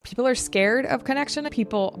People are scared of connection.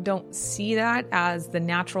 People don't see that as the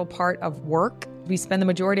natural part of work. We spend the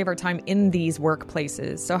majority of our time in these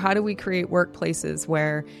workplaces. So how do we create workplaces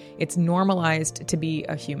where it's normalized to be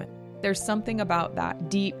a human? There's something about that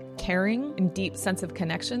deep caring and deep sense of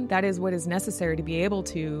connection. That is what is necessary to be able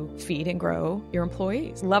to feed and grow your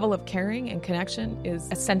employees. Level of caring and connection is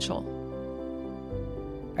essential.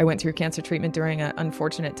 I went through cancer treatment during an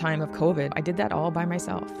unfortunate time of COVID. I did that all by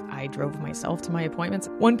myself. I drove myself to my appointments.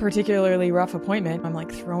 One particularly rough appointment, I'm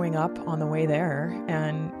like throwing up on the way there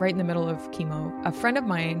and right in the middle of chemo. A friend of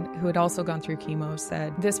mine who had also gone through chemo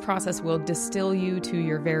said, this process will distill you to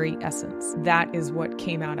your very essence. That is what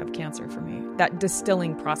came out of cancer for me. That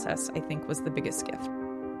distilling process, I think, was the biggest gift.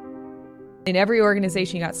 In every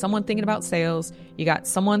organization, you got someone thinking about sales, you got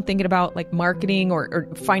someone thinking about like marketing or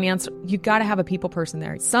finance. You got to have a people person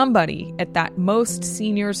there. Somebody at that most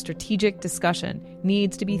senior strategic discussion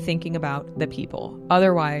needs to be thinking about the people.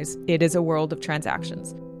 Otherwise, it is a world of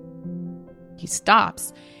transactions. He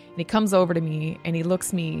stops and he comes over to me and he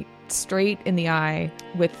looks me straight in the eye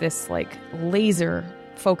with this like laser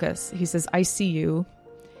focus. He says, I see you.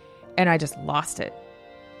 And I just lost it.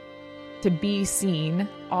 To be seen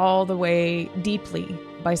all the way deeply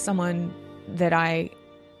by someone that I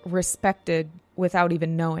respected without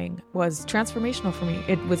even knowing was transformational for me.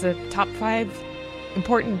 It was a top 5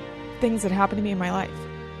 important things that happened to me in my life.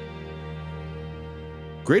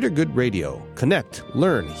 Greater Good Radio. Connect,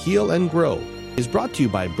 learn, heal, and grow is brought to you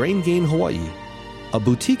by Brain Gain Hawaii, a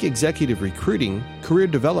boutique executive recruiting, career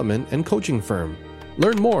development, and coaching firm.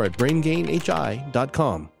 Learn more at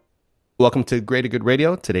braingainhi.com. Welcome to Greater Good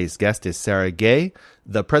Radio. Today's guest is Sarah Guay,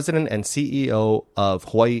 the president and CEO of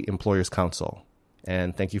Hawaii Employers Council.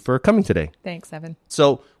 And thank you for coming today. Thanks, Evan.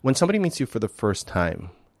 So when somebody meets you for the first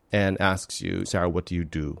time and asks you, Sarah, what do you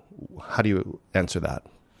do? How do you answer that?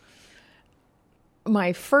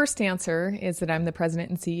 My first answer is that I'm the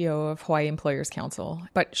president and CEO of Hawaii Employers Council.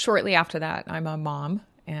 But shortly after that, I'm a mom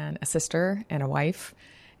and a sister and a wife.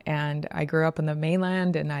 And I grew up on the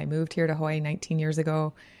mainland and I moved here to Hawaii 19 years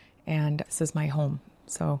ago. And this is my home.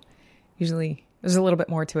 So usually there's a little bit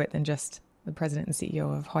more to it than just the president and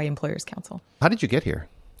CEO of Hawaii Employers Council. How did you get here?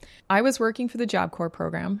 I was working for the Job Corps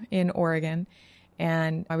program in Oregon,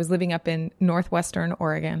 and I was living up in northwestern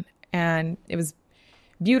Oregon, and it was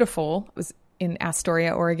beautiful. It was in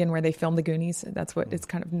Astoria, Oregon, where they filmed The Goonies. That's what it's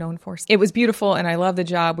kind of known for. It was beautiful, and I loved the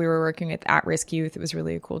job. We were working with at-risk youth. It was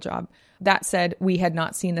really a cool job. That said, we had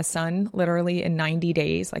not seen the sun literally in 90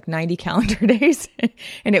 days, like 90 calendar days.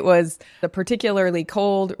 And it was a particularly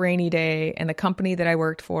cold, rainy day. And the company that I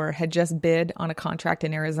worked for had just bid on a contract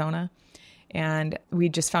in Arizona. And we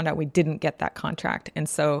just found out we didn't get that contract. And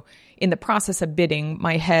so in the process of bidding,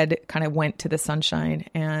 my head kind of went to the sunshine.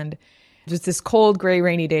 And just this cold, gray,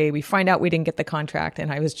 rainy day, we find out we didn't get the contract,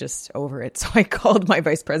 and I was just over it. So I called my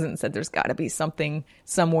vice president and said, there's got to be something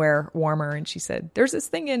somewhere warmer. And she said, there's this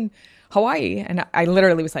thing in Hawaii. And I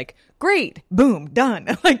literally was like, great, boom,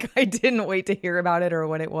 done. Like I didn't wait to hear about it or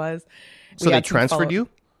what it was. So they transferred you?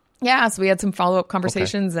 Yeah, so we had some follow-up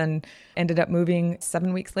conversations and ended up moving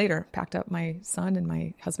 7 weeks later, packed up my son and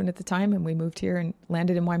my husband at the time, and we moved here and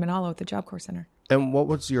landed in Waimanalo at the Job Corps Center. And what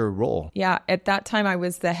was your role? Yeah, at that time, I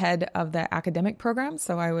was the head of the academic program.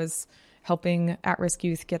 So I was helping at-risk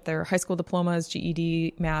youth get their high school diplomas,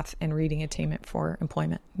 GED, math, and reading attainment for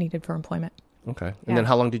employment, needed for employment. Okay. And then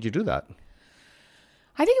how long did you do that?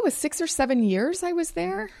 I think it was 6 or 7 years I was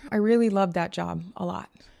there. I really loved that job a lot.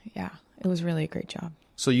 Yeah, it was really a great job.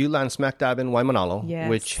 So you land smack dab in Waimanalo, yes,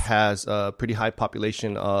 which has a pretty high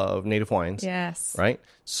population of Native Hawaiians. Yes. Right?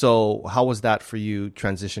 So how was that for you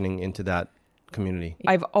transitioning into that community?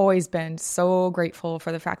 I've always been so grateful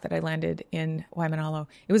for the fact that I landed in Waimanalo.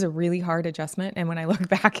 It was a really hard adjustment. And when I look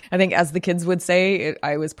back, I think as the kids would say,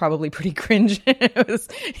 I was probably pretty cringe. It was,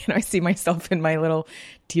 I see myself in my little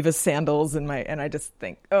Teva sandals and I just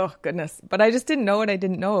think, oh goodness. But I just didn't know what I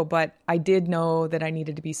didn't know. But I did know that I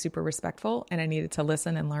needed to be super respectful and I needed to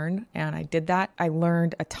listen and learn. And I did that. I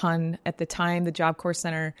learned a ton. At the time, the Job Corps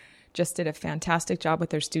Center just did a fantastic job with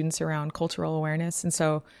their students around cultural awareness. And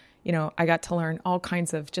so I got to learn all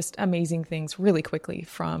kinds of just amazing things really quickly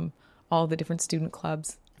from all the different student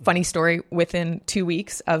clubs. Funny story, within 2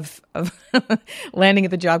 weeks of landing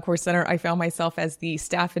at the Job Corps Center, I found myself as the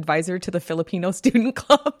staff advisor to the Filipino student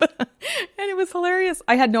club. And it was hilarious.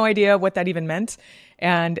 I had no idea what that even meant.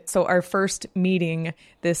 And so our first meeting,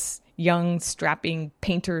 this young, strapping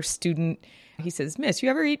painter student, he says, Miss, you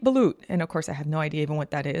ever eat balut? And of course, I have no idea even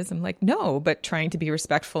what that is. I'm like, no, but trying to be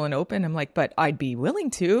respectful and open. I'm like, but I'd be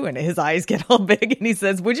willing to. And his eyes get all big and he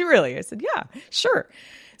says, would you really? I said, yeah, sure.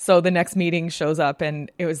 So the next meeting shows up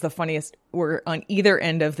and it was the funniest. We're on either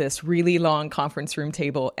end of this really long conference room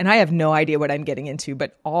table and I have no idea what I'm getting into,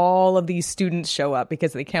 but all of these students show up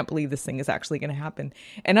because they can't believe this thing is actually going to happen.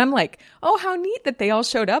 And I'm like, oh, how neat that they all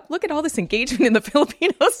showed up. Look at all this engagement in the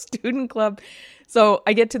Filipino Student Club. So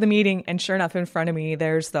I get to the meeting and sure enough, in front of me,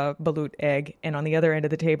 there's the balut egg. And on the other end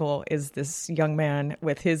of the table is this young man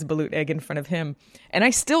with his balut egg in front of him. And I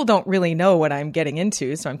still don't really know what I'm getting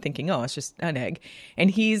into. So I'm thinking, oh, it's just an egg.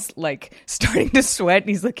 And he's like starting to sweat and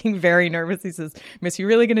he's looking very nervous. He says, Miss, you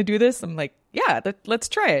really going to do this? I'm like, yeah, let's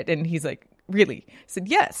try it. And he's like, really? I said,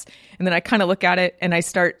 yes. And then I kind of look at it and I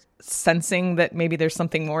start sensing that maybe there's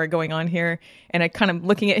something more going on here. And I kind of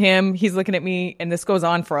looking at him, he's looking at me, and this goes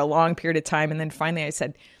on for a long period of time. And then finally I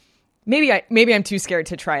said, maybe I'm too scared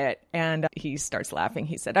to try it. And he starts laughing.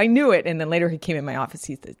 He said, I knew it. And then later he came in my office.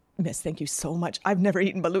 He said, Miss, thank you so much. I've never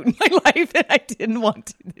eaten balut in my life and I didn't want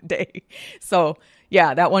to today. So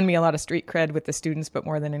yeah, that won me a lot of street cred with the students, but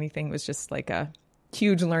more than anything it was just like a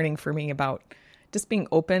huge learning for me about just being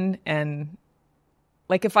open. And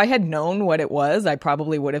like if I had known what it was, I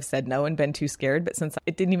probably would have said no and been too scared. But since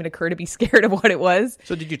it didn't even occur to be scared of what it was.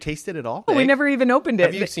 So did you taste it at all? We never even opened it.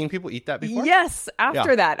 Have you seen people eat that before? Yes.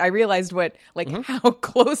 After that, I realized how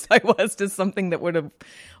close I was to something that would have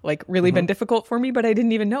like really been difficult for me, but I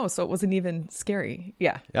didn't even know. So it wasn't even scary.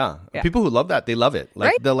 Yeah. Yeah. People who love that, they love it. Like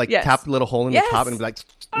right? they'll tap a little hole in the top and be like,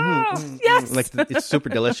 yes. Like it's super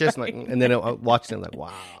delicious. And then I watched it and like,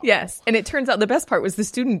 wow. Yes. And it turns out the best part was the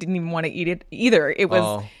student didn't even want to eat it either. It was,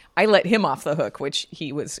 I let him off the hook, which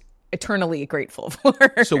he was eternally grateful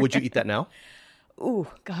for. So would you eat that now? Ooh,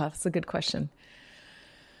 God, that's a good question.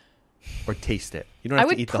 Or taste it? You don't have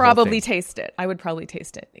to eat the whole I would thing. probably taste it. I would probably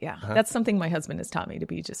taste it. Yeah. That's something my husband has taught me to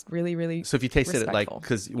be just really, really So if you tasted it, respectful.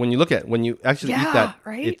 because when you actually eat that,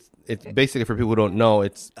 right? it's basically, for people who don't know,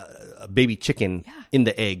 it's a baby chicken in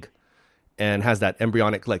the egg and has that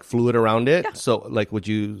embryonic fluid around it. Yeah. So would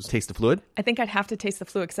you taste the fluid? I think I'd have to taste the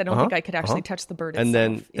fluid because I don't think I could actually touch the bird and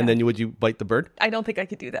itself. And then would you bite the bird? I don't think I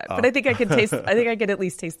could do that. But I think I could taste, I think I could at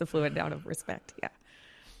least taste the fluid out of respect. Yeah.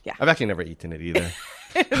 Yeah. I've actually never eaten it either.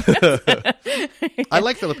 I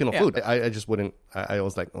like Filipino food. I just wouldn't. I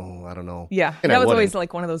was like, oh, I don't know. Yeah, and that was always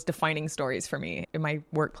one of those defining stories for me in my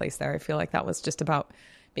workplace there. I feel like that was just about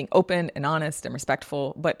being open and honest and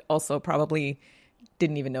respectful, but also probably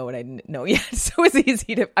didn't even know what I didn't know yet. So it was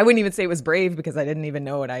easy to, I wouldn't even say it was brave because I didn't even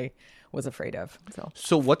know what I was afraid of.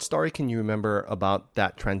 So what story can you remember about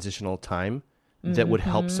that transitional time that would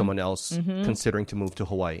help someone else considering to move to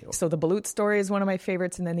Hawaii? So the balut story is one of my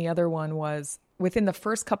favorites. And then the other one was within the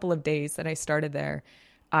first couple of days that I started there,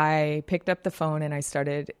 I picked up the phone and I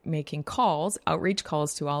started making calls, outreach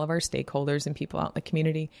calls to all of our stakeholders and people out in the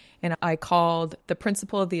community. And I called the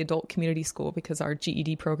principal of the adult community school because our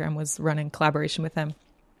GED program was run in collaboration with them.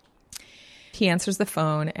 He answers the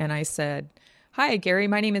phone and I said, hi, Gary,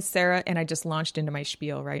 my name is Sarah. And I just launched into my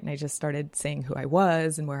spiel, right? And I just started saying who I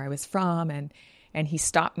was and where I was from. And he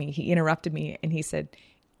stopped me. He interrupted me and he said,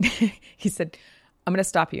 I'm going to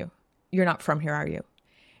stop you. You're not from here, are you?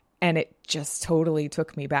 And it just totally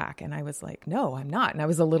took me back. And I was like, no, I'm not. And I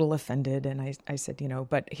was a little offended. And I said,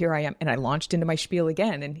 but here I am. And I launched into my spiel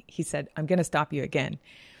again. And he said, I'm going to stop you again.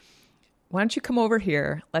 Why don't you come over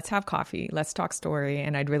here? Let's have coffee. Let's talk story.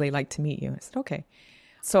 And I'd really like to meet you. I said, okay.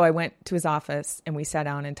 So I went to his office and we sat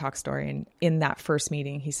down and talked story. And in that first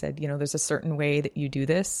meeting, he said, there's a certain way that you do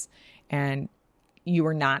this. And you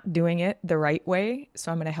are not doing it the right way.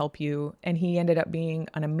 So I'm going to help you. And he ended up being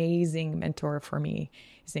an amazing mentor for me.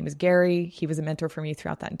 His name is Gary. He was a mentor for me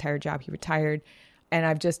throughout that entire job. He retired. And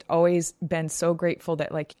I've just always been so grateful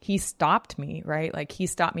that he stopped me, right? He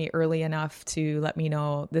stopped me early enough to let me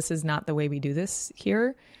know this is not the way we do this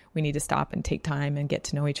here. We need to stop and take time and get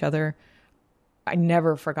to know each other. I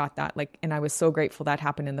never forgot that. And I was so grateful that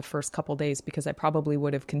happened in the first couple of days because I probably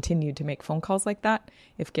would have continued to make phone calls like that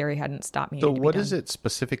if Gary hadn't stopped me. So what is it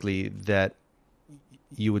specifically that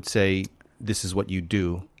you would say this is what you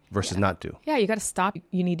do versus not do? Yeah, you got to stop.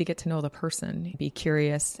 You need to get to know the person, be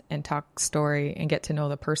curious and talk story and get to know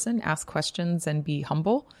the person, ask questions and be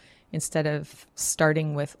humble instead of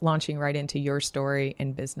starting with launching right into your story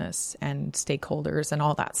and business and stakeholders and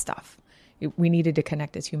all that stuff. We needed to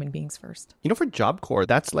connect as human beings first. For Job Corps,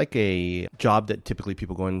 that's like a job that typically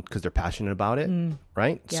people go in because they're passionate about it,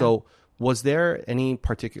 right? Yeah. So was there any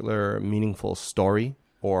particular meaningful story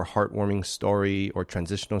or heartwarming story or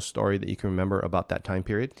transitional story that you can remember about that time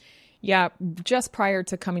period? Yeah, just prior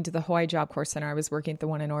to coming to the Hawaii Job Corps Center, I was working at the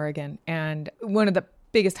one in Oregon. And one of the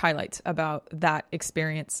biggest highlights about that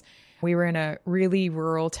experience, We were in a really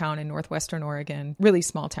rural town in northwestern Oregon, really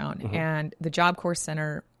small town. And the Job Corps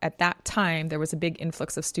Center, at that time, there was a big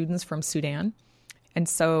influx of students from Sudan. And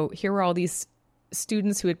so here were all these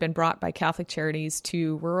students who had been brought by Catholic Charities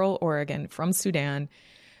to rural Oregon from Sudan,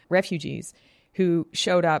 refugees who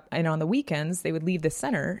showed up. And on the weekends, they would leave the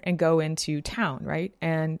center and go into town, right?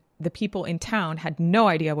 And the people in town had no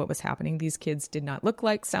idea what was happening. These kids did not look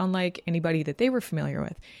like, sound like anybody that they were familiar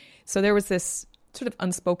with. So there was this sort of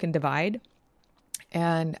unspoken divide.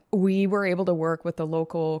 And we were able to work with the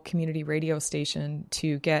local community radio station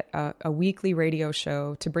to get a weekly radio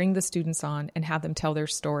show to bring the students on and have them tell their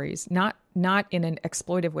stories, not in an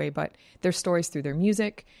exploitive way, but their stories through their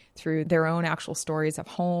music, through their own actual stories of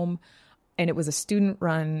home. And it was a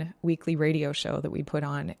student-run weekly radio show that we put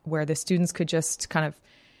on where the students could just kind of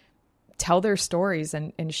tell their stories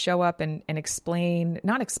and show up and explain,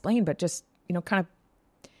 not explain, but just, kind of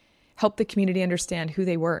help the community understand who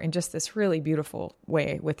they were in just this really beautiful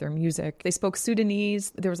way with their music. They spoke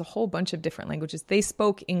Sudanese. There was a whole bunch of different languages. They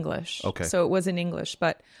spoke English. Okay. So it was in English,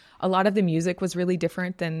 but a lot of the music was really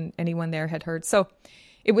different than anyone there had heard. So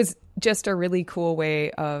it was just a really cool way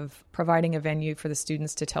of providing a venue for the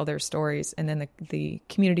students to tell their stories. And then the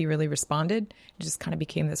community really responded. It just kind of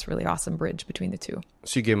became this really awesome bridge between the two.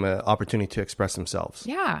 So you gave them an opportunity to express themselves.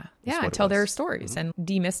 Yeah, tell their stories and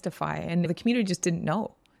demystify. And the community just didn't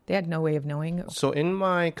know. They had no way of knowing. So in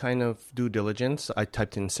my kind of due diligence, I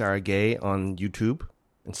typed in Sarah Guay on YouTube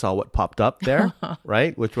and saw what popped up there,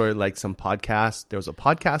 right? Which were like some podcasts. There was a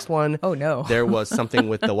podcast one. Oh, no. There was something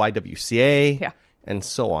with the YWCA. Yeah. And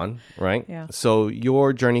so on, right? Yeah. So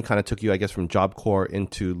your journey kind of took you, I guess, from Job Corps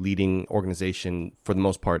into leading organization, for the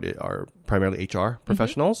most part, are primarily HR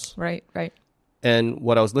professionals. Right. And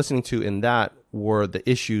what I was listening to in that were the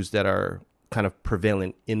issues that are kind of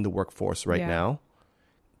prevalent in the workforce right now.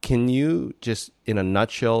 Can you just, in a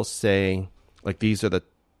nutshell, say, like, these are the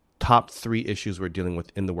top 3 issues we're dealing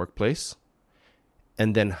with in the workplace?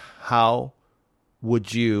 And then how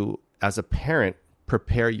would you, as a parent,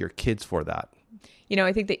 prepare your kids for that?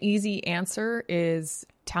 I think the easy answer is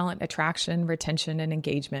talent attraction, retention, and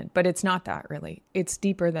engagement. But it's not that, really. It's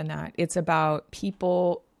deeper than that. It's about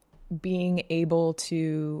people being able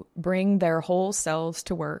to bring their whole selves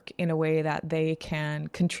to work in a way that they can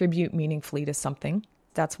contribute meaningfully to something.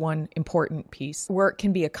 That's one important piece. Work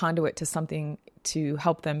can be a conduit to something to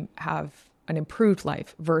help them have an improved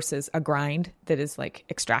life versus a grind that is like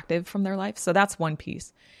extractive from their life. So that's one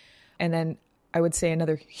piece. And then I would say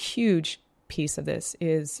another huge piece of this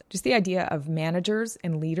is just the idea of managers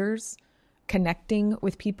and leaders connecting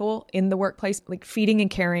with people in the workplace, like feeding and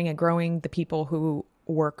caring and growing the people who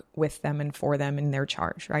work with them and for them in their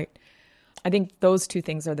charge, right? I think those 2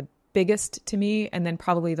 things are the biggest to me. And then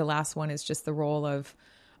probably the last one is just the role of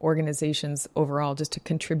organizations overall, just to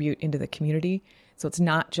contribute into the community. So it's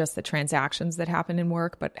not just the transactions that happen in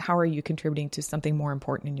work, but how are you contributing to something more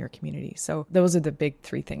important in your community? So those are the big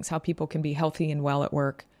 3 things: how people can be healthy and well at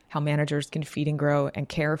work, how managers can feed and grow and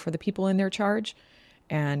care for the people in their charge,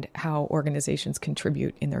 and how organizations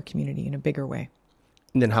contribute in their community in a bigger way.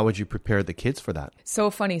 And then how would you prepare the kids for that? So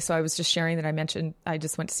funny. So I was just sharing that I mentioned I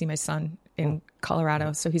just went to see my son in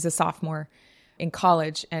Colorado. So he's a sophomore in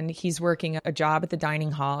college and he's working a job at the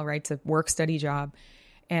dining hall, right? It's a work-study job.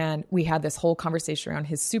 And we had this whole conversation around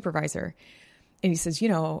his supervisor. And he says,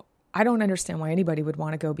 I don't understand why anybody would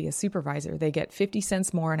want to go be a supervisor. They get 50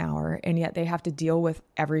 cents more an hour, and yet they have to deal with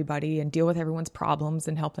everybody and deal with everyone's problems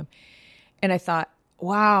and help them. And I thought,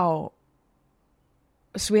 wow.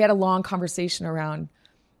 So we had a long conversation around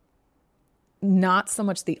not so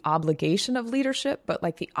much the obligation of leadership, but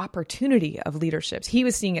like the opportunity of leadership. He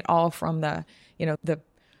was seeing it all from the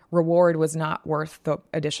reward was not worth the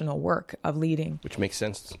additional work of leading. Which makes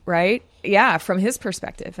sense. Right? Yeah, from his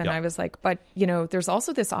perspective. And yeah. I was like, but, there's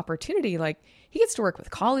also this opportunity. Like, he gets to work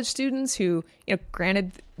with college students who,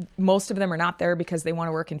 granted, most of them are not there because they want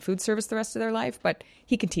to work in food service the rest of their life, but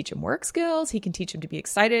he can teach them work skills. He can teach them to be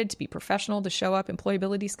excited, to be professional, to show up,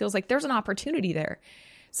 employability skills. Like, there's an opportunity there.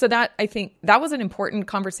 So that, I think, that was an important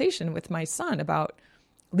conversation with my son about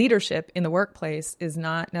leadership in the workplace is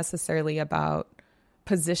not necessarily about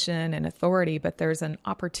position and authority, but there's an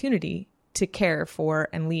opportunity to care for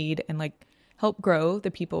and lead and like help grow the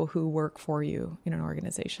people who work for you in an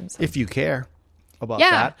organization. So, if you care about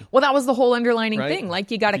that. Well, that was the whole underlining right? thing.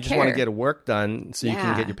 Like, you got to care. You just want to get work done so you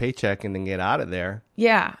can get your paycheck and then get out of there.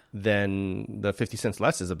 Yeah. Then the 50 cents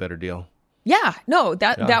less is a better deal. Yeah. No,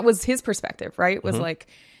 that was his perspective, right? Was like,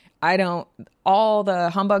 all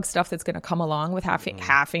the humbug stuff that's going to come along with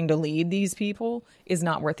having to lead these people is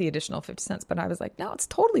not worth the additional 50 cents. But I was like, no, it's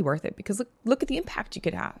totally worth it because look at the impact you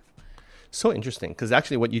could have. So interesting, because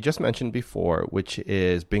actually what you just mentioned before, which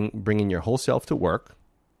is bringing your whole self to work,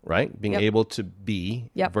 right? Being able to be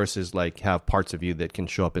versus like have parts of you that can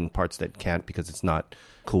show up in parts that can't because it's not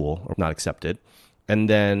cool or not accepted. And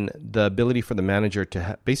then the ability for the manager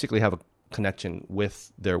to basically have a connection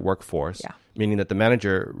with their workforce, meaning that the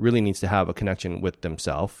manager really needs to have a connection with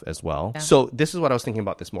themselves as well. Yeah. So this is what I was thinking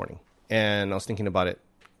about this morning. And I was thinking about it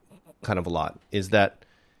kind of a lot, is that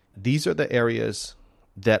these are the areas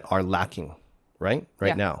that are lacking, right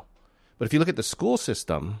now. But if you look at the school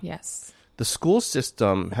system, the school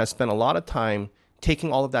system has spent a lot of time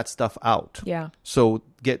taking all of that stuff out. Yeah. So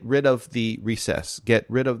get rid of the recess, get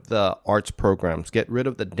rid of the arts programs, get rid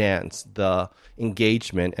of the dance, the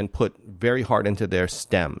engagement, and put very hard into their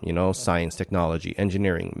STEM, science, technology,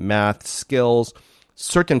 engineering, math, skills,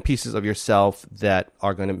 certain pieces of yourself that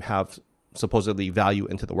are going to have supposedly value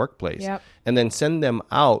into the workplace. Yep. And then send them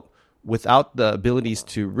out without the abilities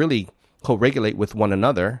to really co-regulate with one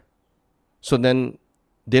another. So then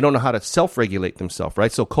they don't know how to self-regulate themselves,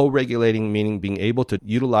 right? So co-regulating, meaning being able to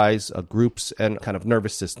utilize a group's and kind of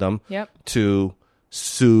nervous system to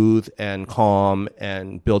soothe and calm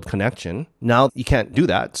and build connection. Now you can't do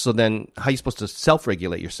that. So then how are you supposed to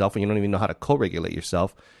self-regulate yourself when you don't even know how to co-regulate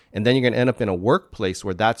yourself? And then you're going to end up in a workplace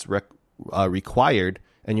where that's required,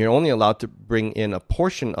 and you're only allowed to bring in a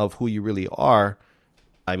portion of who you really are.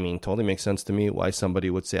 I mean, totally makes sense to me why somebody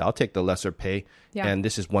would say, I'll take the lesser pay, and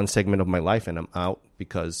this is one segment of my life, and I'm out,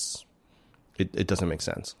 because it doesn't make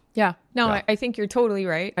sense. Yeah. No, I think you're totally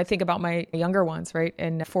right. I think about my younger ones, right,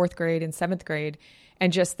 in 4th grade and 7th grade,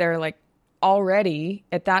 and just they're like already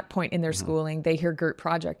at that point in their schooling, they hear group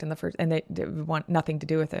project in the first, and they want nothing to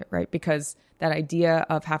do with it, right? Because that idea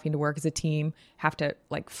of having to work as a team, have to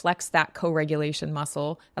like flex that co-regulation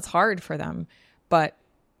muscle, that's hard for them. But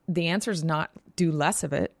the answer is not do less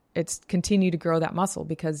of it. It's continue to grow that muscle,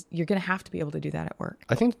 because you're going to have to be able to do that at work.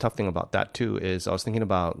 I think the tough thing about that too is I was thinking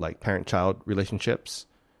about like parent-child relationships,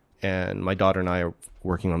 and my daughter and I are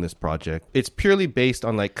working on this project. It's purely based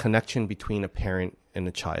on like connection between a parent and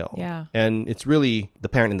a child. Yeah. And it's really the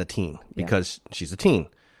parent and the teen, because she's a teen.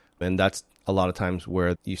 And that's a lot of times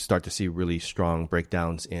where you start to see really strong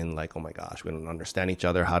breakdowns in like, oh my gosh, we don't understand each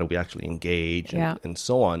other. How do we actually engage and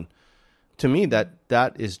so on. To me,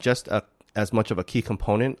 that is just as much of a key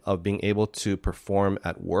component of being able to perform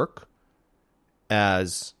at work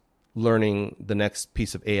as learning the next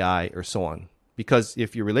piece of AI or so on. Because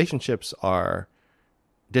if your relationships are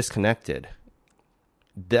disconnected,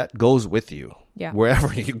 that goes with you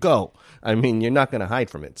wherever you go. I mean, you're not going to hide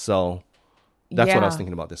from it. So that's what I was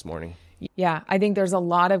thinking about this morning. Yeah, I think there's a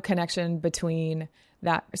lot of connection between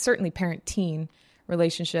that, certainly parent-teen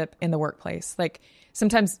relationship in the workplace. Like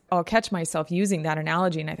sometimes I'll catch myself using that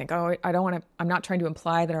analogy and I think, I'm not trying to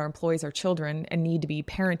imply that our employees are children and need to be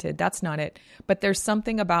parented. That's not it. But there's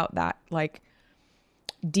something about that, like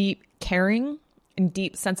deep caring and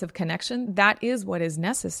deep sense of connection. That is what is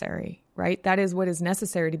necessary, right? That is what is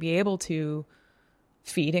necessary to be able to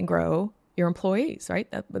feed and grow your employees, right?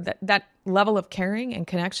 That level of caring and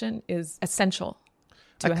connection is essential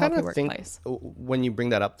to a healthy workplace. I think when you bring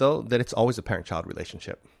that up, though, that it's always a parent-child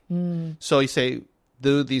relationship. So you say,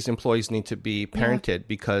 do these employees need to be parented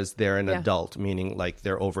because they're an adult, meaning like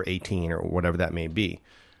they're over 18 or whatever that may be?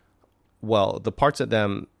 Well, the parts of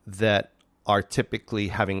them that are typically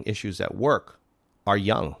having issues at work are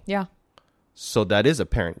young. Yeah. So that is a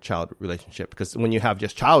parent-child relationship, because when you have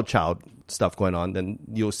just child stuff going on, then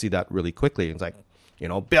you'll see that really quickly. It's like,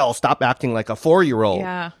 Bill, stop acting like a 4-year-old.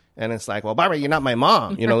 Yeah. And it's like, well, Barbara, you're not my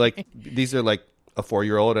mom. Like these are like a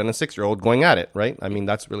 4-year-old and a 6-year-old going at it, right? I mean,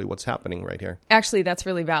 that's really what's happening right here. Actually, that's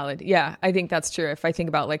really valid. Yeah, I think that's true. If I think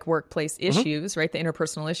about like workplace issues, right, the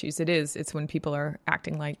interpersonal issues, it's when people are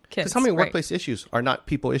acting like kids. Because how many workplace issues are not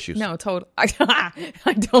people issues? No, totally. I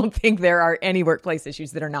don't think there are any workplace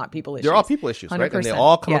issues that are not people issues. They're all people issues, 100%. Right? And they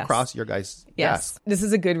all come across your guys' desk. This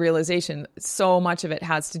is a good realization. So much of it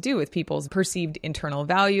has to do with people's perceived internal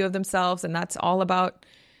value of themselves, and that's all about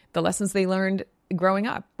the lessons they learned growing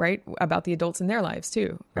up, right? About the adults in their lives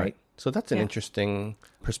too, right? So that's an interesting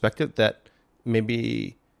perspective that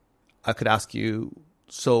maybe I could ask you.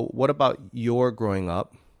 So what about your growing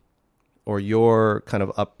up or your kind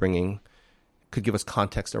of upbringing could give us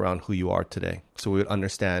context around who you are today, so we would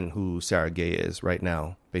understand who Sarah Guay is right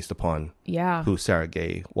now based upon who Sarah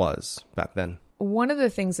Guay was back then? One of the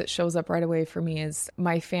things that shows up right away for me is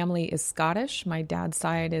my family is Scottish. My dad's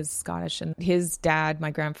side is Scottish, and his dad, my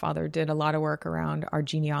grandfather, did a lot of work around our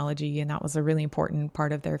genealogy, and that was a really important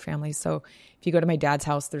part of their family. So if you go to my dad's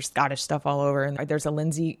house, there's Scottish stuff all over, and there's a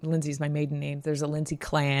Lindsay's my maiden name. There's a Lindsay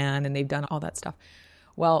clan, and they've done all that stuff.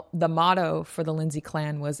 Well, the motto for the Lindsay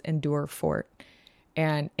clan was Endure Fort.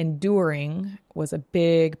 And enduring was a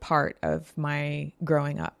big part of my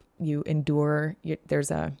growing up. You endure,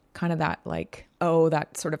 there's a kind of that like,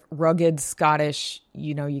 that sort of rugged Scottish,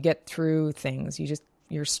 you get through things.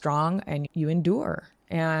 You're strong and you endure.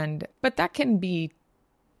 But that can be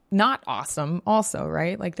not awesome also,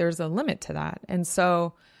 right? Like there's a limit to that. And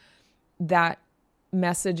so that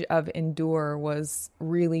message of endure was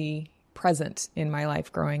really present in my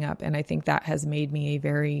life growing up. And I think that has made me a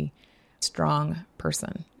very strong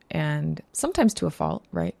person, and sometimes to a fault,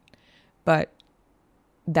 right? But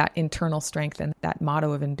that internal strength and that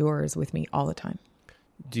motto of endure is with me all the time.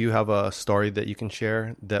 Do you have a story that you can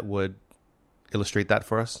share that would illustrate that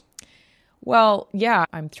for us? Well, yeah,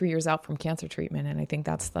 I'm 3 years out from cancer treatment, and I think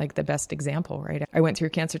that's like the best example, right? I went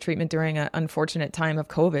through cancer treatment during an unfortunate time of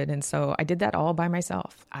COVID, and so I did that all by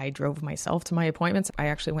myself. I drove myself to my appointments. I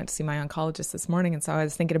actually went to see my oncologist this morning, and so I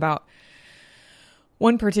was thinking about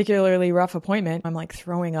one particularly rough appointment. I'm like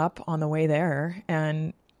throwing up on the way there,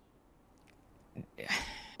 and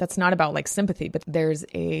that's not about like sympathy, but there's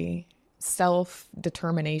a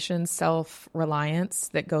self-determination, self-reliance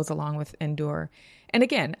that goes along with endure. And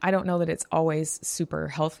again, I don't know that it's always super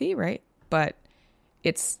healthy, right? But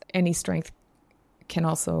any strength can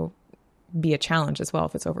also be a challenge as well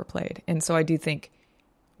if it's overplayed. And so I do think,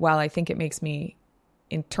 while I think it makes me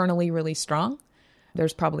internally really strong,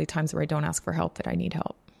 there's probably times where I don't ask for help that I need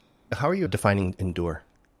help. How are you defining endure?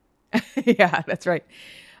 Yeah, that's right.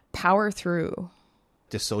 Power through.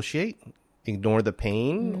 Dissociate? Ignore the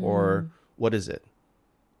pain? Or what is it?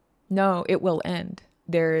 No, it will end.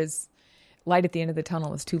 There is light at the end of the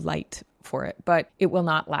tunnel. Is too light for it, but it will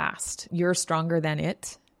not last. You're stronger than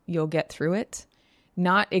it. You'll get through it.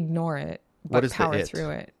 Not ignore it, but what is power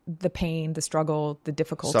through it. The pain, the struggle, the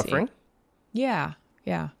difficulty. Suffering? Yeah.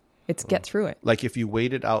 It's get through it. Like if you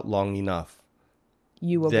wait it out long enough,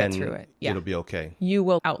 you will get through it. Yeah. It'll be okay. You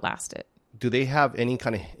will outlast it. Do they have any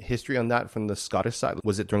kind of history on that from the Scottish side?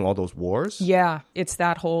 Was it during all those wars? Yeah. It's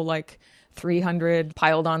that whole like 300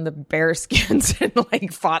 piled on the bear skins and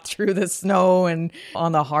like fought through the snow and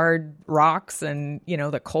on the hard rocks and,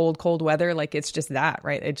 the cold weather. Like it's just that,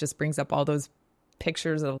 right? It just brings up all those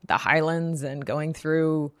pictures of the Highlands and going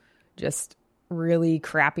through just really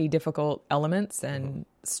crappy, difficult elements and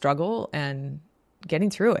struggle and getting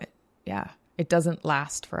through it. Yeah. It doesn't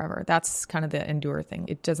last forever. That's kind of the endure thing.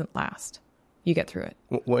 It doesn't last. You get through it.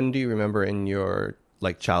 When do you remember in your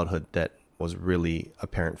childhood that was really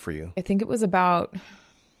apparent for you? I think it was about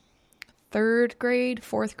 3rd grade,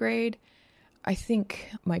 4th grade. I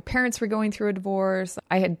think my parents were going through a divorce.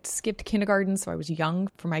 I had skipped kindergarten, so I was young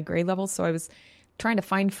for my grade level. So I was trying to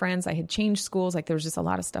find friends. I had changed schools. Like there was just a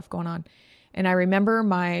lot of stuff going on. And I remember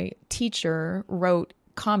my teacher wrote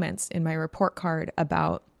comments in my report card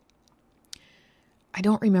about, I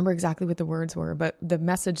don't remember exactly what the words were, but the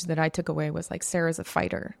message that I took away was like, Sarah's a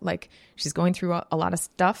fighter. Like she's going through a lot of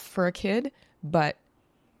stuff for a kid, but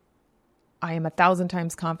I am 1,000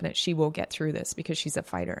 times confident she will get through this because she's a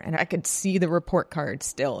fighter. And I could see the report card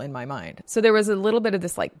still in my mind. So there was a little bit of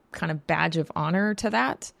this like kind of badge of honor to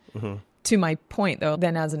that. Mm-hmm. To my point though,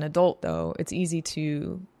 then as an adult though, it's easy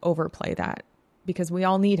to overplay that because we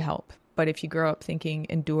all need help. But if you grow up thinking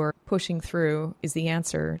endure, pushing through is the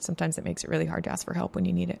answer, sometimes it makes it really hard to ask for help when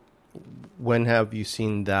you need it. When have you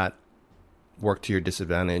seen that work to your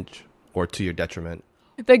disadvantage or to your detriment?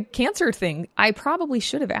 The cancer thing, I probably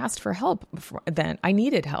should have asked for help before then. I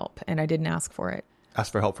needed help and I didn't ask for it.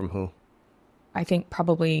 Ask for help from who? I think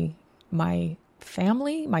probably my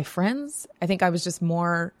family, my friends. I think I was just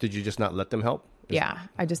more... Did you just not let them help? Yeah,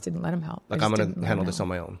 I just didn't let them help. Like I'm going to handle this on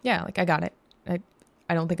my own. Yeah, like I got it.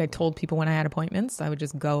 I don't think I told people when I had appointments. I would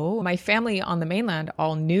just go. My family on the mainland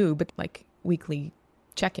all knew, but like weekly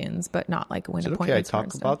check-ins, but not like when appointments. Okay, I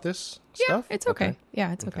talk about this stuff? Yeah, it's okay.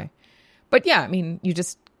 Yeah, it's okay. But yeah, I mean, you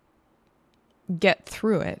just get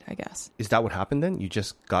through it, I guess. Is that what happened then? You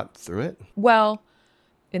just got through it? Well,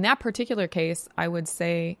 in that particular case, I would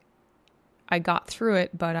say I got through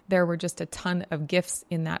it, but there were just a ton of gifts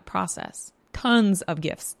in that process. Tons of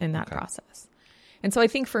gifts in that process. And so I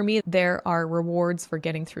think for me, there are rewards for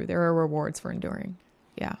getting through. There are rewards for enduring.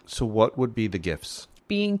 Yeah. So what would be the gifts?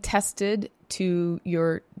 Being tested to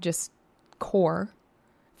your just core,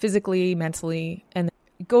 physically, mentally, and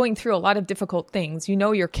going through a lot of difficult things. You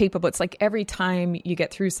know you're capable. It's like every time you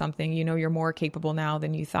get through something, you know you're more capable now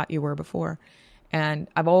than you thought you were before. And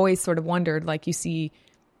I've always sort of wondered, like you see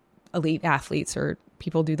elite athletes or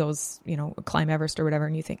people do those, climb Everest or whatever,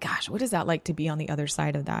 and you think, gosh, what is that like to be on the other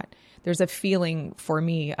side of that? There's a feeling for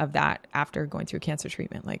me of that after going through cancer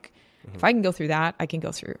treatment. Like if I can go through that, I can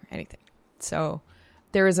go through anything. So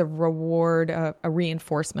there is a reward, a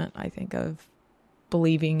reinforcement, I think, of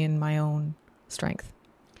believing in my own strength.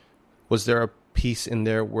 Was there a piece in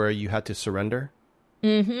there where you had to surrender?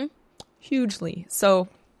 Mm-hmm. Hugely. So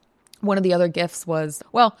one of the other gifts was,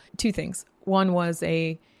 well, two things. One was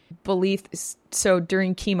a belief. So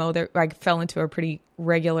during chemo, I fell into a pretty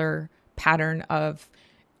regular pattern of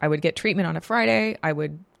I would get treatment on a Friday. I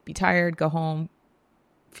would be tired, go home,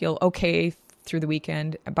 feel okay through the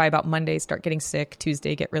weekend. By about Monday, start getting sick.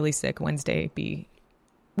 Tuesday, get really sick. Wednesday, be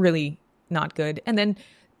really not good. And then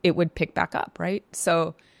it would pick back up, right?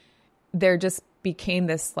 So there just became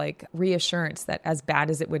this like reassurance that as bad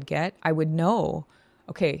as it would get, I would know,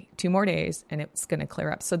 okay, 2 more days and it's going to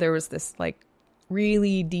clear up. So there was this like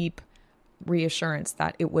really deep reassurance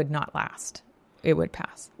that it would not last. It would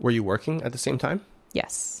pass. Were you working at the same time?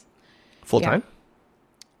 Yes. Full time?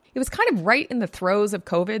 It was kind of right in the throes of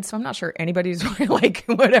COVID, so I'm not sure anybody's like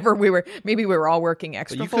whatever maybe we were all working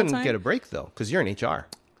extra full time. You couldn't get a break though, because you're in HR.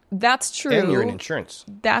 That's true. And you're in insurance.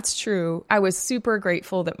 That's true. I was super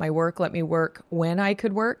grateful that my work let me work when I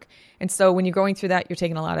could work. And so when you're going through that, you're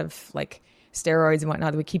taking a lot of like steroids and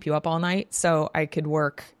whatnot that would keep you up all night. So I could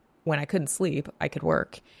work when I couldn't sleep, I could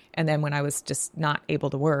work. And then when I was just not able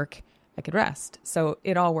to work, I could rest. So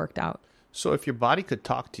it all worked out. So if your body could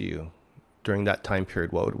talk to you during that time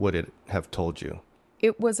period, what would it have told you?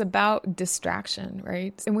 It was about distraction,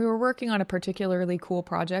 right? And we were working on a particularly cool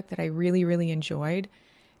project that I really, really enjoyed.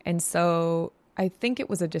 And so I think it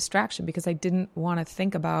was a distraction because I didn't want to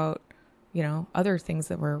think about, other things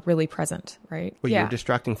that were really present, right? Well, you were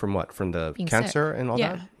distracting from what? From the Being cancer sick. and all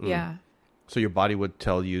that? Yeah. So your body would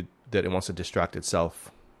tell you that it wants to distract itself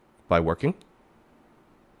by working?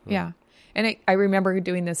 Yeah. And I remember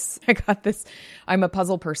doing this. I'm a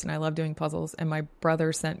puzzle person. I love doing puzzles. And my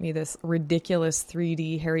brother sent me this ridiculous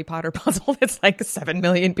 3D Harry Potter puzzle that's like 7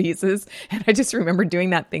 million pieces. And I just remember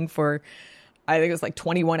doing that thing for, I think it was like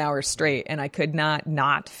 21 hours straight. And I could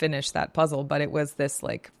not finish that puzzle. But it was this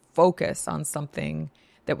like focus on something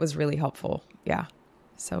that was really helpful. Yeah.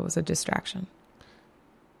 So it was a distraction.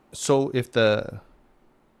 So if the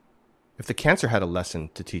cancer had a lesson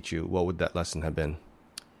to teach you, what would that lesson have been?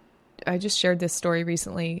 I just shared this story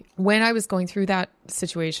recently. When I was going through that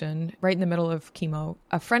situation, right in the middle of chemo,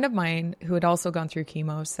 a friend of mine who had also gone through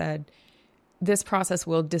chemo said, this process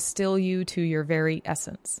will distill you to your very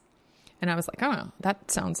essence. And I was like, oh, that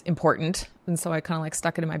sounds important. And so I kind of like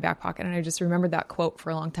stuck it in my back pocket. And I just remembered that quote for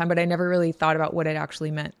a long time, but I never really thought about what it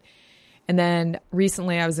actually meant. And then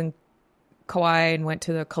recently I was in Kauai and went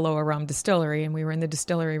to the Kaloa Rum distillery, and we were in the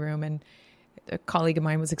distillery room, and a colleague of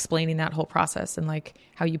mine was explaining that whole process and like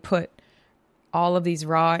how you put all of these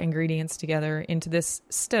raw ingredients together into this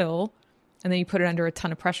still, and then you put it under a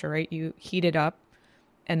ton of pressure, right? You heat it up,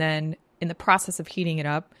 and then in the process of heating it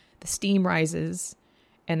up, the steam rises,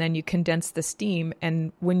 and then you condense the steam.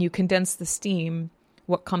 And when you condense the steam,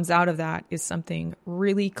 what comes out of that is something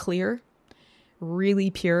really clear,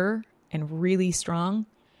 really pure, and really strong.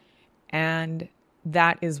 And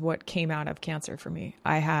that is what came out of cancer for me.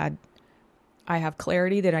 I have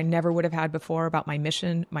clarity that I never would have had before about my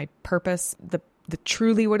mission, my purpose, the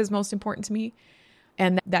truly what is most important to me.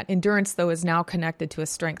 And that endurance, though, is now connected to a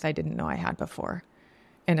strength I didn't know I had before.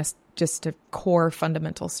 And just a core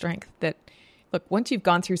fundamental strength that, look, once you've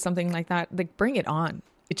gone through something like that, like bring it on.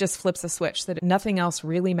 It just flips a switch that nothing else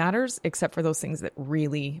really matters except for those things that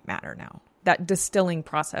really matter now. That distilling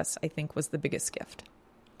process, I think, was the biggest gift.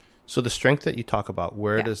 So the strength that you talk about,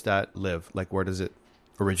 where does that live? Like, where does it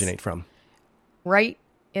originate from? Right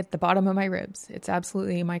at the bottom of my ribs. It's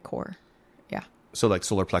absolutely my core. Yeah. So like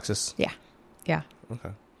solar plexus? Yeah. Yeah.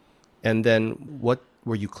 Okay. And then what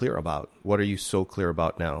were you clear about? What are you so clear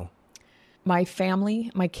about now? My family,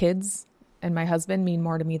 my kids, and my husband mean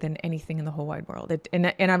more to me than anything in the whole wide world.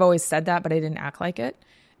 And I've always said that, but I didn't act like it.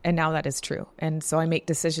 And now that is true. And so I make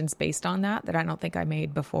decisions based on that I don't think I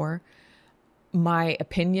made before. My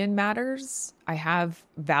opinion matters. I have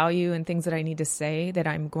value and things that I need to say that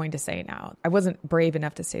I'm going to say now. I wasn't brave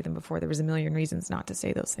enough to say them before. There was a million reasons not to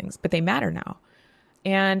say those things, but they matter now.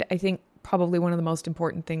 And I think probably one of the most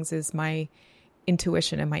important things is my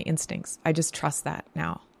intuition and my instincts. I just trust that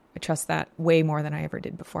now. I trust that way more than I ever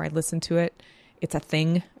did before. I listen to it. It's a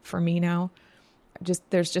thing for me now.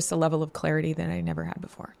 There's just a level of clarity that I never had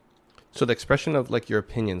before. So the expression of like your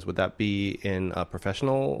opinions, would that be in a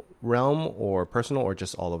professional realm or personal or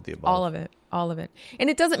just all of the above? All of it. All of it. And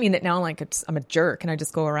it doesn't mean that now like I'm a jerk and I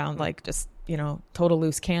just go around like just, total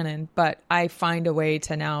loose cannon, but I find a way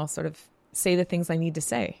to now sort of say the things I need to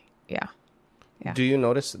say. Yeah. Yeah. Do you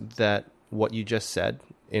notice that what you just said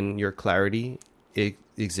in your clarity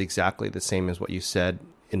is exactly the same as what you said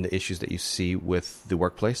in the issues that you see with the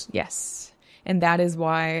workplace? Yes. And that is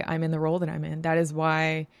why I'm in the role that I'm in. That is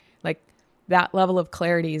why, like, that level of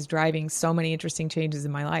clarity is driving so many interesting changes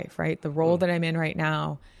in my life, right? The role that I'm in right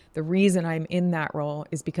now, the reason I'm in that role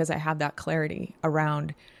is because I have that clarity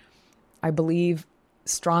around, I believe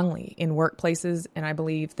strongly in workplaces, and I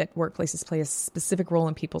believe that workplaces play a specific role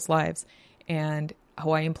in people's lives. And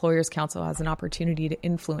Hawaii Employers Council has an opportunity to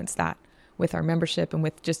influence that with our membership and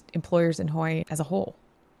with just employers in Hawaii as a whole.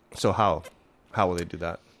 So how will they do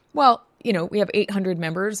that? Well, we have 800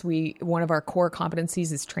 members. One of our core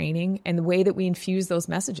competencies is training, and the way that we infuse those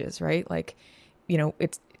messages, right? Like,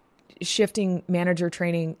 it's shifting manager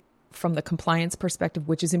training from the compliance perspective,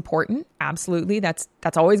 which is important. Absolutely. That's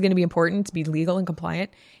always going to be important to be legal and compliant,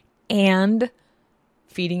 and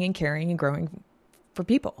feeding and caring and growing for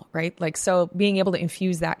people, right? Like, so being able to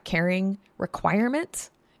infuse that caring requirement,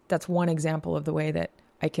 that's one example of the way that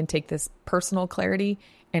I can take this personal clarity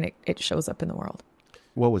and it shows up in the world.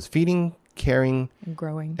 What was feeding, caring,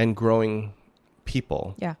 and growing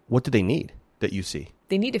people? Yeah. What do they need that you see?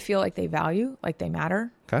 They need to feel like they value, like they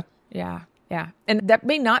matter. Okay. Yeah. Yeah. And that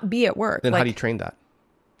may not be at work. Then how do you train that?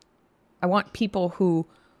 I want people who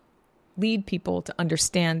lead people to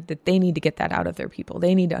understand that they need to get that out of their people.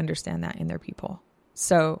 They need to understand that in their people.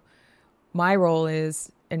 So my role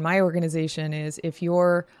is, in my organization, is if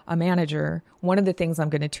you're a manager, one of the things I'm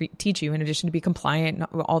going to teach you, in addition to be compliant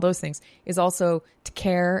and all those things, is also to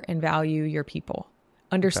care and value your people.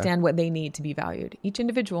 Understand what they need to be valued, each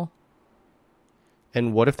individual.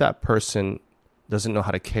 And what if that person doesn't know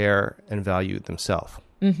how to care and value themselves?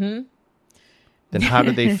 Mm-hmm. Then how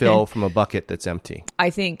do they fill from a bucket that's empty? I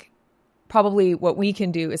think probably what we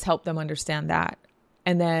can do is help them understand that,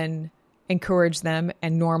 and then encourage them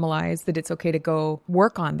and normalize that it's okay to go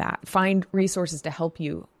work on that. Find resources to help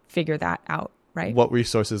you figure that out, right? What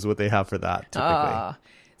resources would they have for that typically?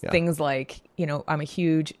 Things like, I'm a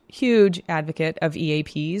huge, huge advocate of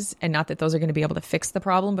EAPs, and not that those are going to be able to fix the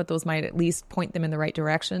problem, but those might at least point them in the right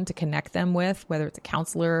direction to connect them with, whether it's a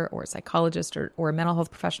counselor or a psychologist or a mental health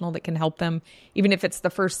professional that can help them. Even if it's the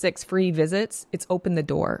first 6 free visits, it's opened the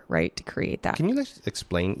door, right, to create that. Can you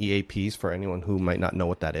explain EAPs for anyone who might not know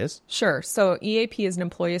what that is? Sure. So EAP is an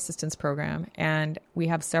employee assistance program, and we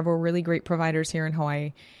have several really great providers here in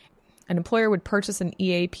Hawaii. An employer would purchase an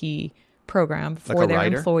EAP program for their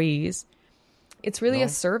employees. It's really a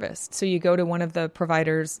service. So you go to one of the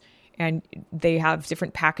providers and they have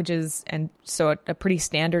different packages. And so a pretty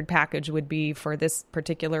standard package would be for this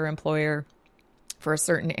particular employer for a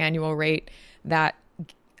certain annual rate that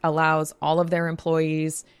allows all of their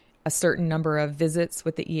employees a certain number of visits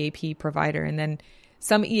with the EAP provider. And then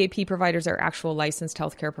some EAP providers are actual licensed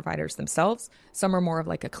healthcare providers themselves. Some are more of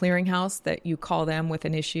like a clearinghouse that you call them with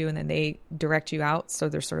an issue and then they direct you out. So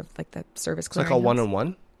they're sort of like the service clearinghouse. It's like a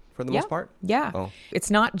one-on-one for the most part? Yeah. Oh. It's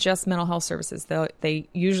not just mental health services. They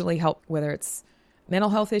usually help, whether it's mental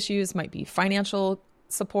health issues, might be financial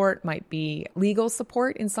support, might be legal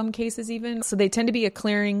support in some cases even. So they tend to be a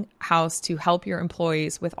clearinghouse to help your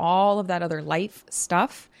employees with all of that other life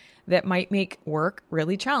stuff that might make work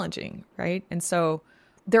really challenging, right? And so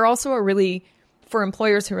they're also for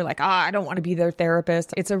employers who are like, I don't want to be their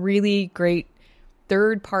therapist. It's a really great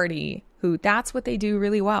third party who that's what they do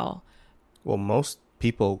really well. Well, most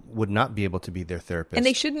people would not be able to be their therapist. And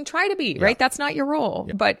they shouldn't try to be, right? That's not your role.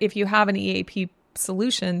 Yeah. But if you have an EAP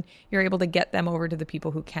solution, you're able to get them over to the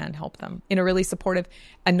people who can help them in a really supportive,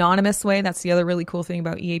 anonymous way. That's the other really cool thing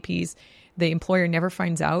about EAPs. The employer never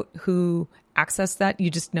finds out who accessed that.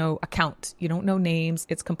 You just know account. You don't know names.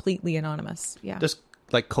 It's completely anonymous. Yeah. Does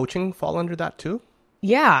like coaching fall under that too?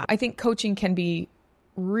 Yeah. I think coaching can be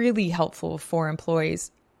really helpful for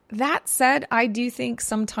employees. That said, I do think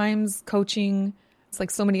sometimes coaching, it's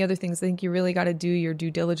like so many other things. I think you really got to do your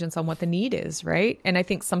due diligence on what the need is, right? And I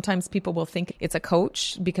think sometimes people will think it's a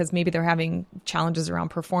coach because maybe they're having challenges around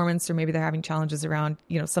performance, or maybe they're having challenges around,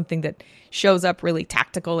 something that shows up really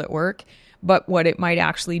tactical at work. But what it might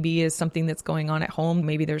actually be is something that's going on at home.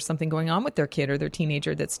 Maybe there's something going on with their kid or their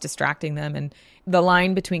teenager that's distracting them. And the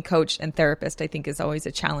line between coach and therapist, I think, is always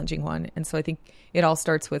a challenging one. And so I think it all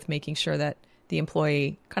starts with making sure that the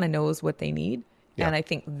employee kind of knows what they need. Yeah. And I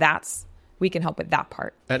think we can help with that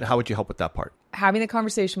part. And how would you help with that part? Having the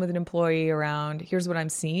conversation with an employee around, here's what I'm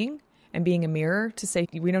seeing, and being a mirror to say,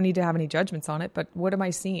 we don't need to have any judgments on it, but what am I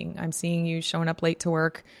seeing? I'm seeing you showing up late to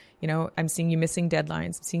work. I'm seeing you missing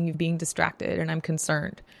deadlines. I'm seeing you being distracted, and I'm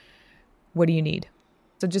concerned. What do you need?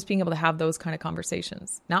 So just being able to have those kind of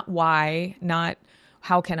conversations, not why, not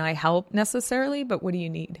how can I help necessarily, but what do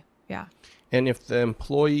you need? Yeah. And if the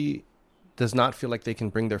employee does not feel like they can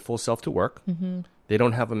bring their full self to work, mm-hmm. they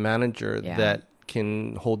don't have a manager that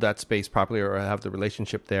can hold that space properly or have the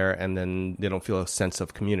relationship there, and then they don't feel a sense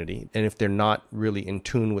of community. And if they're not really in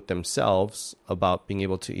tune with themselves about being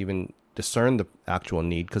able to even discern the actual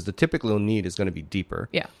need, because the typical need is going to be deeper.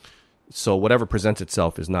 Yeah. So whatever presents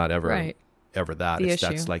itself is not ever Right. ever that. The That's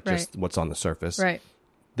issue. like Right. just what's on the surface. Right.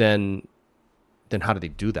 Then how do they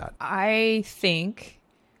do that? I think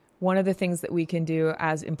one of the things that we can do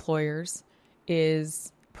as employers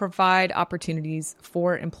is provide opportunities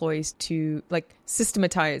for employees to like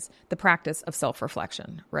systematize the practice of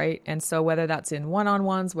self-reflection, right? And so whether that's in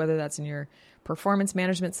one-on-ones, whether that's in your performance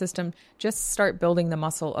management system, just start building the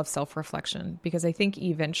muscle of self-reflection, because I think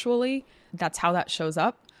eventually that's how that shows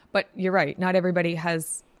up. But you're right. Not everybody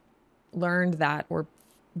has learned that or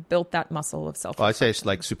built that muscle of self-reflection. Well, I'd say it's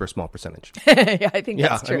like super small percentage. Yeah, I think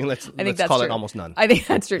that's true. I mean, let's that's call true. it almost none. I think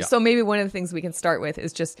that's true. Yeah. So maybe one of the things we can start with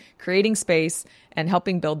is just creating space and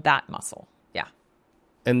helping build that muscle. Yeah.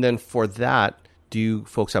 And then for that, do you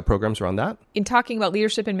folks have programs around that? In talking about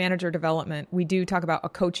leadership and manager development, we do talk about a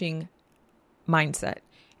coaching mindset.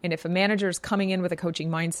 And if a manager is coming in with a coaching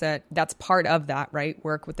mindset, that's part of that, right?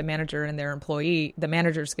 Work with the manager and their employee. The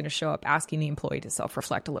manager is going to show up asking the employee to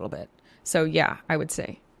self-reflect a little bit. So yeah, I would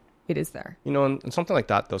say it is there. You know, and something like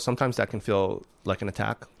that, though, sometimes that can feel like an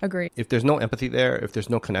attack. Agree. If there's no empathy there, if there's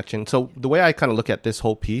no connection. So the way I kind of look at this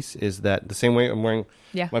whole piece is that the same way I'm wearing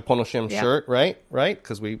my Ponoshem shirt, right?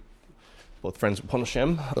 Because we both friends with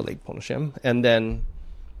Ponoshem, the late Ponoshem. And then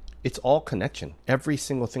it's all connection. Every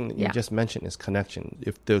single thing that you just mentioned is connection.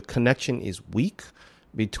 If the connection is weak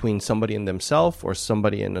between somebody and themselves or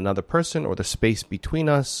somebody and another person or the space between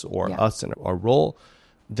us or us and our role,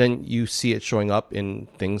 then you see it showing up in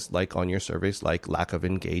things like on your surveys, like lack of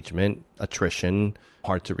engagement, attrition,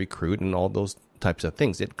 hard to recruit, and all those types of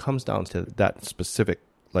things. It comes down to that specific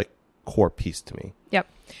like core piece to me. Yep.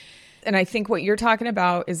 And I think what you're talking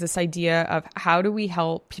about is this idea of how do we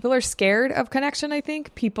help? People are scared of connection, I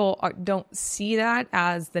think. People don't see that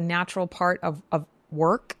as the natural part of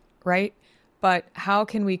work, right? But how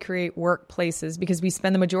can we create workplaces? Because we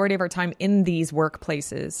spend the majority of our time in these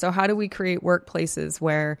workplaces. So how do we create workplaces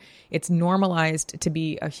where it's normalized to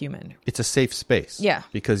be a human? It's a safe space. Yeah.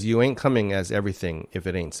 Because you ain't coming as everything if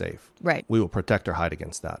it ain't safe. Right. We will protect or hide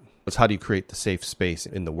against that. It's how do you create the safe space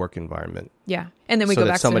in the work environment? Yeah. And then we so go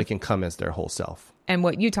that back somebody to can come as their whole self. And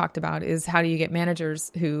what you talked about is how do you get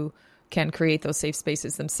managers who can create those safe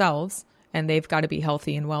spaces themselves? And they've got to be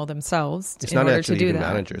healthy and well themselves It's in not order actually to do even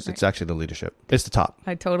that. managers. Right. It's actually the leadership. It's the top.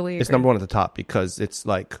 I totally agree. It's number one at the top because it's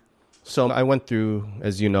like, so I went through,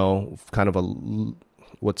 as you know, kind of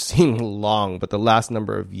what seemed long, but the last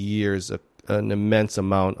number of years, an immense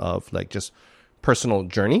amount of like just personal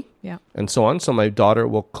journey and so on. So my daughter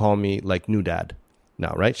will call me like new dad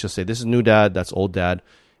now, right? She'll say, this is new dad, that's old dad.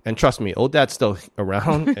 And trust me, old dad's still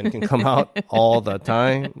around and can come out all the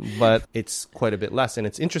time, but it's quite a bit less. And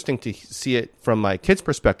it's interesting to see it from my kids'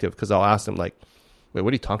 perspective because I'll ask them like, wait, what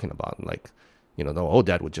are you talking about? And like, you know, the old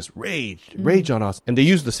dad would just rage on us. And they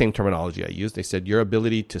use the same terminology I used. They said, your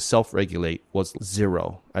ability to self-regulate was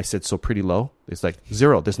 0. I said, so pretty low? It's like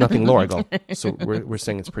 0. There's nothing lower. I go, so we're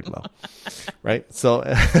saying it's pretty low, right? So,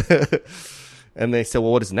 and they said,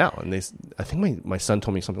 well, what is it now? And I think my son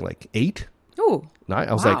told me something like 8. Ooh. 9.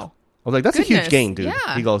 I was like, that's a huge gain, dude.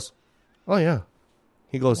 Yeah. He goes, oh yeah.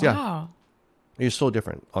 He goes, Wow. You're so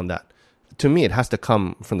different on that. To me, it has to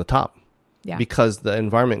come from the top. Yeah. Because the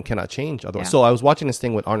environment cannot change otherwise. Yeah. So I was watching this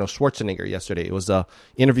thing with Arnold Schwarzenegger yesterday. It was a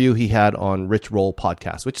interview he had on Rich Roll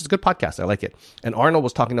podcast, which is a good podcast. I like it. And Arnold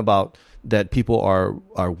was talking about that people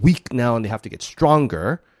are weak now and they have to get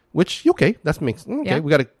stronger, which, okay, that makes, okay, we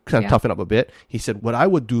got to kind of toughen up a bit. He said, what I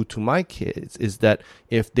would do to my kids is that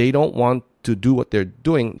if they don't want to do what they're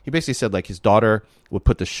doing, he basically said like his daughter would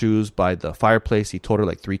put the shoes by the fireplace. He told her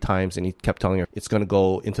like 3 times and he kept telling her it's going to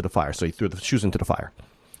go into the fire. So he threw the shoes into the fire.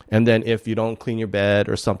 And then if you don't clean your bed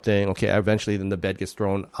or something, okay, eventually then the bed gets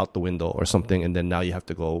thrown out the window or something. And then now you have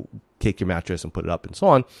to go take your mattress and put it up and so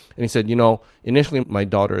on. And he said, you know, initially my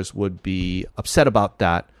daughters would be upset about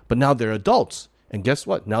that, but now they're adults. And guess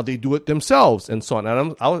what? Now they do it themselves and so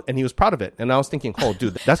on. And he was proud of it. And I was thinking, oh,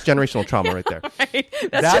 dude, that's generational trauma right there. Right.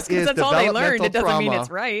 That's just because that's all they learned. It doesn't mean it's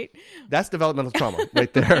right. That's developmental trauma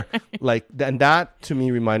right there. Like, and that to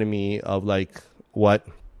me reminded me of like what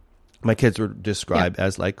my kids were described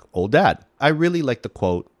as like old dad. I really like the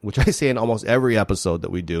quote, which I say in almost every episode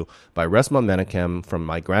that we do, by Resmaa Menakem from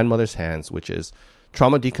My Grandmother's Hands, which is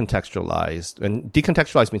trauma decontextualized. And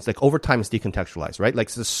decontextualized means like over time it's decontextualized, right? Like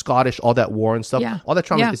the Scottish, all that war and stuff, all that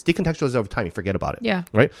trauma is decontextualized over time. You forget about it. Yeah.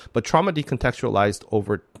 Right? But trauma decontextualized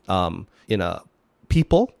over in a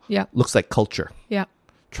people looks like culture. Yeah.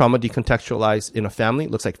 Trauma decontextualized in a family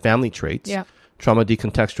looks like family traits. Yeah. trauma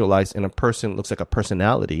decontextualized in a person looks like a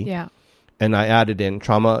personality. Yeah. And I added in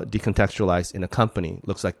trauma decontextualized in a company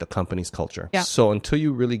looks like the company's culture. Yeah. So until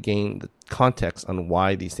you really gain the context on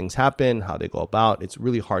why these things happen, how they go about, it's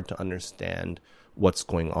really hard to understand what's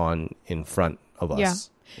going on in front of us,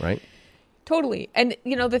 right? Totally. And,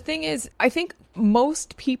 the thing is, I think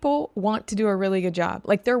most people want to do a really good job.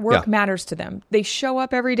 Like their work matters to them. They show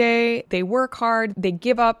up every day, they work hard, they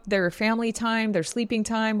give up their family time, their sleeping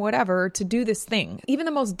time, whatever, to do this thing. Even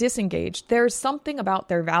the most disengaged, there's something about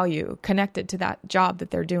their value connected to that job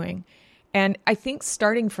that they're doing. And I think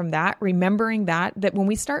starting from that, remembering that when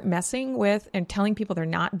we start messing with and telling people they're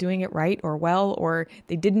not doing it right or well, or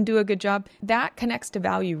they didn't do a good job, that connects to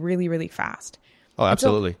value really, really fast. Oh,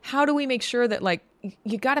 absolutely. So how do we make sure that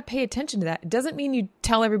you got to pay attention to that? It doesn't mean you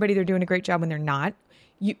tell everybody they're doing a great job when they're not.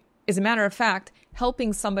 As a matter of fact,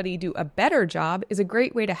 helping somebody do a better job is a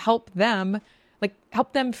great way to help them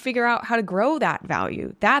figure out how to grow that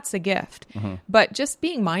value. That's a gift. Mm-hmm. But just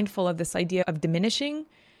being mindful of this idea of diminishing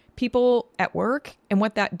people at work and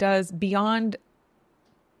what that does beyond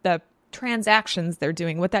the transactions they're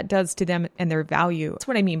doing, what that does to them and their value. That's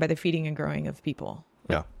what I mean by the feeding and growing of people.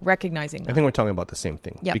 Yeah. Recognizing that. I think we're talking about the same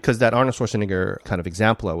thing. Yep. Because that Arnold Schwarzenegger kind of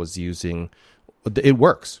example I was using, it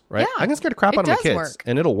works, right? Yeah. I can scare the crap out of my kids work.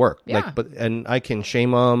 and it'll work. Yeah. And I can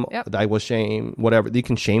shame them. Yep. I will shame whatever. You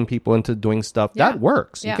can shame people into doing stuff. Yeah. That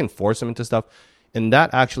works. Yeah. You can force them into stuff. And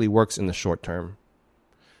that actually works in the short term.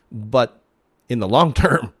 But in the long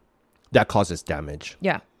term, that causes damage.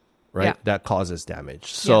 Yeah. Right? Yeah. That causes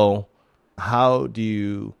damage. So how do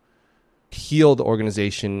you heal the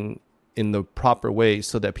organization in the proper way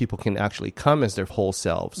so that people can actually come as their whole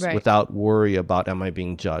selves without worry about, am I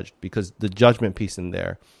being judged? Because the judgment piece in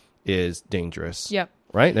there is dangerous. Yep.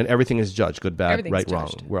 Right? And everything is judged, good, bad, right,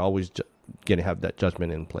 wrong. We're always going to have that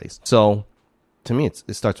judgment in place. So to me,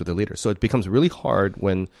 it starts with the leader. So it becomes really hard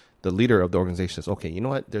when the leader of the organization says, okay, you know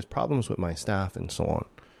what? There's problems with my staff and so on.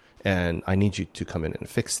 And I need you to come in and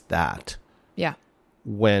fix that. Yeah.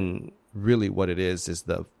 When really what it is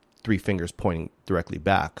the three fingers pointing directly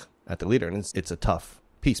back at the leader. And it's a tough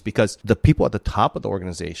piece because the people at the top of the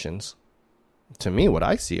organizations, to me, what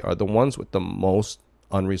I see are the ones with the most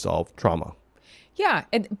unresolved trauma. Yeah.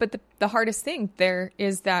 But the hardest thing there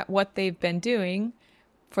is that what they've been doing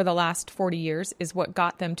for the last 40 years is what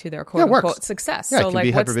got them to their quote unquote success. Yeah, so it can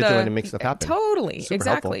be hypervigilant and make stuff happen. Totally. Super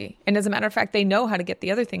exactly. Helpful. And as a matter of fact, they know how to get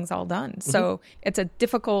the other things all done. Mm-hmm. So it's a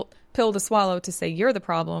difficult pill to swallow to say you're the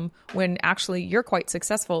problem when actually you're quite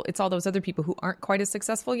successful. It's all those other people who aren't quite as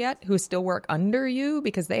successful yet, who still work under you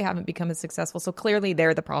because they haven't become as successful. So clearly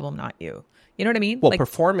they're the problem, not you. You know what I mean? Well,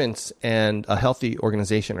 performance and a healthy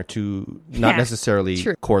organization are two not necessarily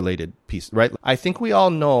correlated pieces, right? I think we all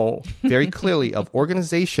know very clearly of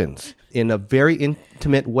organizations in a very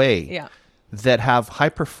intimate way that have high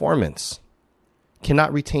performance,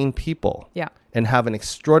 cannot retain people, and have an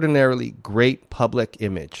extraordinarily great public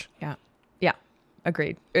image. Yeah. Yeah.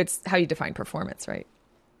 Agreed. It's how you define performance, right?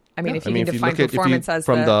 I mean, if you can define performance as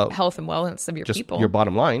the health and wellness of your just people. Your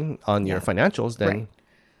bottom line on your financials, then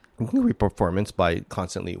you can read performance by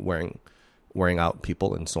constantly wearing out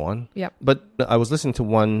people and so on. Yep. But I was listening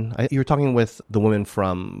to you were talking with the woman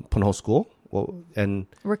from Punho School and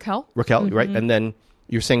Raquel, mm-hmm. right? And then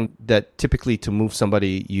you're saying that typically to move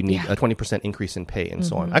somebody, you need a 20% increase in pay and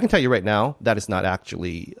so on. I can tell you right now, that is not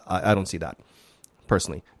actually, I don't see that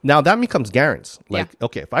personally. Now that becomes guarantees.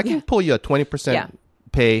 Okay, if I can pull you a 20%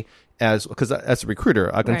 pay because as a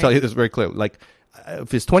recruiter, I can tell you this very clearly. Like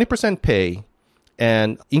if it's 20% pay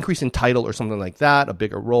and increase in title or something like that, a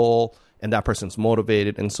bigger role, and that person's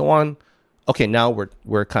motivated and so on. Okay, now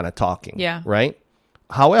we're kind of talking. Yeah. Right?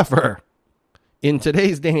 However, in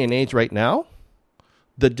today's day and age right now,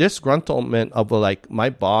 the disgruntlement of my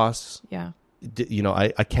boss,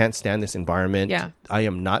 I can't stand this environment. Yeah. I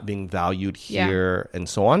am not being valued here and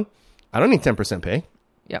so on. I don't need 10% pay.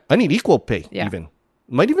 Yep. I need equal pay even.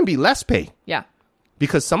 Might even be less pay. Yeah.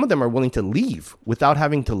 Because some of them are willing to leave without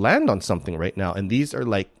having to land on something right now. And these are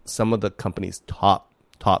some of the company's top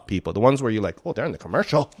people. The ones where you're like, oh, they're in the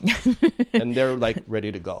commercial. And they're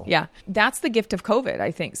ready to go. Yeah. That's the gift of COVID, I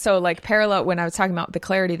think. So parallel when I was talking about the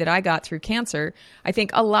clarity that I got through cancer, I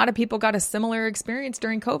think a lot of people got a similar experience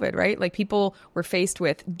during COVID, right? People were faced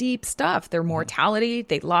with deep stuff, their mortality,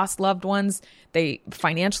 they lost loved ones, they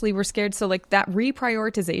financially were scared. So that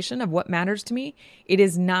reprioritization of what matters to me, it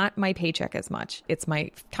is not my paycheck as much. It's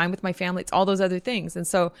my time with my family. It's all those other things. And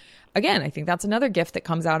so again, I think that's another gift that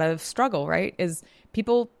comes out of struggle, right? Is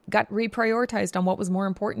people got reprioritized on what was more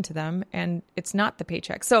important to them, and it's not the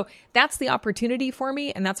paycheck. So that's the opportunity for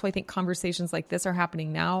me. And that's why I think conversations like this are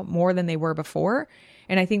happening now more than they were before.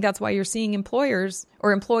 And I think that's why you're seeing employers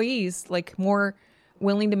or employees like more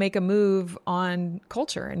willing to make a move on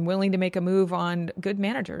culture and willing to make a move on good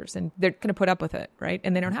managers. And they're going to put up with it, right?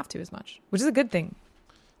 And they don't have to as much, which is a good thing.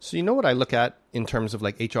 So you know what I look at in terms of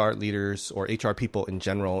like HR leaders or HR people in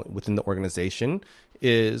general within the organization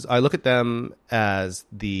is I look at them as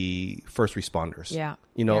the first responders,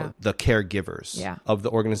 the caregivers of the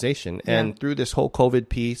organization. And through this whole COVID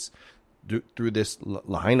piece, through this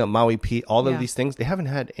Lahaina, Maui piece, all of these things, they haven't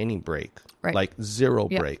had any break, like zero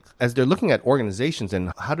break. As they're looking at organizations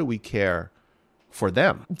and how do we care for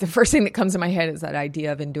them? The first thing that comes to my head is that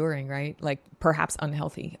idea of enduring, right? Like perhaps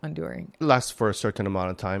unhealthy enduring. It lasts for a certain amount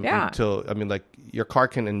of time until, like your car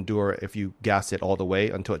can endure if you gas it all the way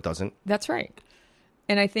until it doesn't. That's right.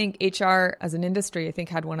 And I think HR as an industry, I think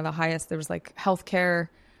had one of the highest. There was like healthcare,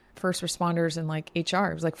 first responders, and like HR.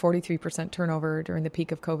 It was like 43% turnover during the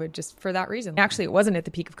peak of COVID just for that reason. Actually, it wasn't at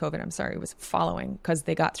the peak of COVID. I'm sorry. It was following because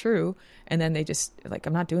they got through and then they just like,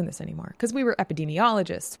 I'm not doing this anymore because we were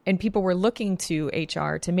epidemiologists and people were looking to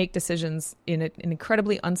HR to make decisions in an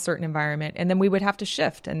incredibly uncertain environment. And then we would have to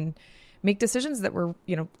shift and make decisions that were,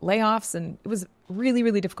 layoffs. And it was a really,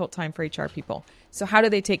 really difficult time for HR people. So how do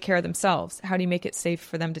they take care of themselves? How do you make it safe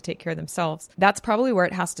for them to take care of themselves? That's probably where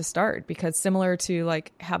it has to start, because similar to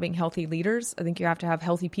like having healthy leaders, I think you have to have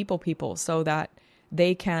healthy people so that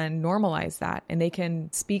they can normalize that and they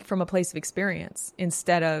can speak from a place of experience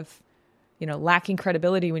instead of, lacking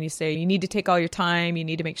credibility when you say you need to take all your time, you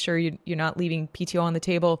need to make sure you're not leaving PTO on the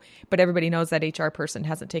table, but everybody knows that HR person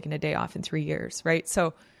hasn't taken a day off in 3 years, right?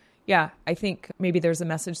 So yeah, I think maybe there's a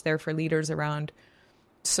message there for leaders around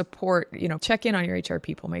support, check in on your HR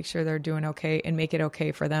people, make sure they're doing okay and make it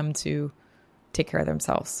okay for them to take care of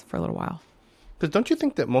themselves for a little while. Because don't you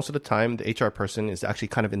think that most of the time the HR person is actually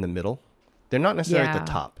kind of in the middle? They're not necessarily at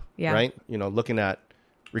the top, right? Looking at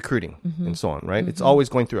recruiting and so on, right? It's always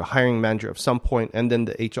going through a hiring manager of some point, and then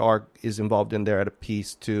the HR is involved in there at a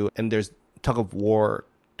piece too. And there's tug of war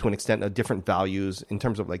to an extent of different values in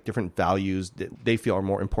terms of like different values that they feel are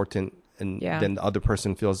more important and then the other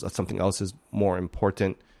person feels that something else is more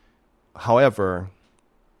important. However,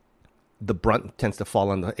 the brunt tends to fall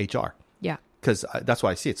on the HR. Yeah. Because that's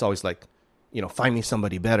why I see it's always like, find me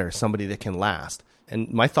somebody better, somebody that can last. And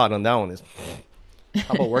my thought on that one is,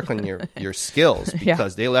 how about work on your skills?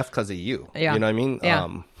 Because they left because of you. Yeah. You know what I mean? Yeah.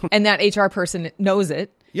 And that HR person knows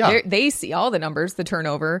it. Yeah. They see all the numbers, the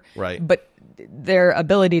turnover. Right. But their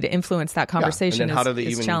ability to influence that conversation and then how do they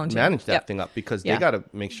is even challenging. Manage that thing up? Because they got to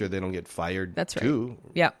make sure they don't get fired. That's right. Too.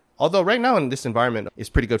 Yeah. Although right now in this environment, it's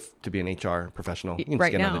pretty good to be an HR professional. You can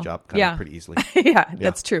just get another job kind of pretty easily.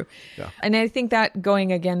 That's true. Yeah. And I think that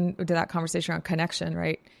going again to that conversation around connection,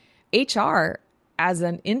 right? HR as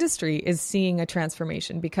an industry is seeing a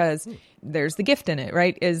transformation because there's the gift in it,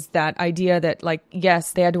 right? Is that idea that like,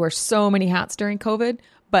 yes, they had to wear so many hats during COVID,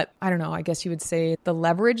 but I don't know, I guess you would say the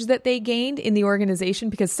leverage that they gained in the organization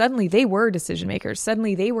because suddenly they were decision makers.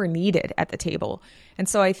 Suddenly they were needed at the table. And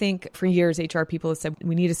so I think for years, HR people have said,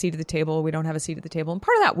 we need a seat at the table. We don't have a seat at the table. And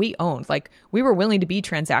part of that we owned, like we were willing to be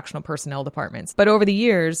transactional personnel departments. But over the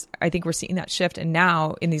years, I think we're seeing that shift. And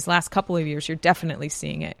now in these last couple of years, you're definitely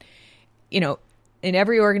seeing it. In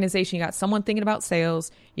every organization, you got someone thinking about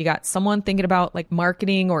sales, you got someone thinking about like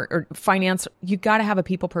marketing or finance. You got to have a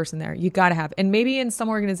people person there. You got to have, and maybe in some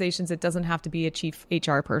organizations, it doesn't have to be a chief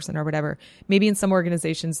HR person or whatever. Maybe in some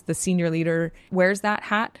organizations, the senior leader wears that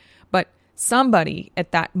hat, but somebody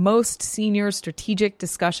at that most senior strategic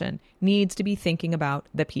discussion needs to be thinking about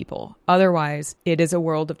the people. Otherwise, it is a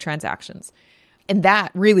world of transactions. And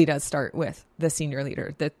that really does start with the senior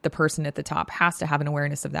leader. The person at the top has to have an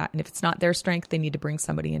awareness of that. And if it's not their strength, they need to bring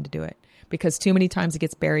somebody in to do it. Because too many times it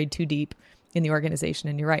gets buried too deep in the organization.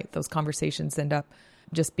 And you're right, those conversations end up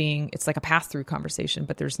just being, it's like a pass-through conversation,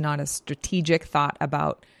 but there's not a strategic thought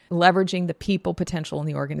about leveraging the people potential in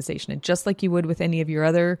the organization. And just like you would with any of your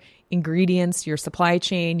other ingredients, your supply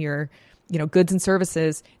chain, your goods and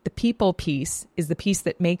services, the people piece is the piece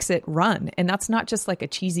that makes it run. And that's not just like a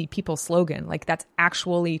cheesy people slogan. Like that's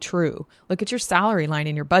actually true. Look at your salary line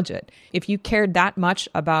in your budget. If you cared that much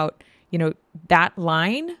about, that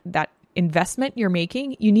line, that investment you're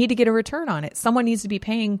making, you need to get a return on it. Someone needs to be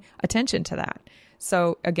paying attention to that.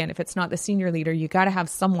 So again, if it's not the senior leader, you got to have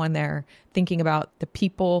someone there thinking about the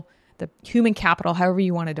people, the human capital, however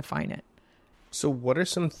you want to define it. So what are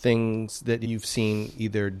some things that you've seen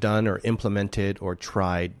either done or implemented or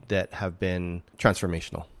tried that have been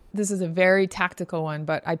transformational? This is a very tactical one,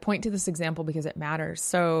 but I point to this example because it matters.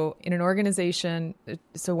 So in an organization,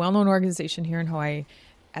 it's a well-known organization here in Hawaii,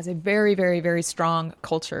 has a very, very, very strong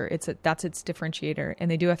culture. That's its differentiator, and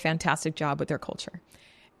they do a fantastic job with their culture.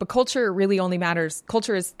 But culture really only matters.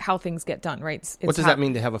 Culture is how things get done, right? What does that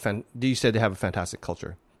mean? You said they have a fantastic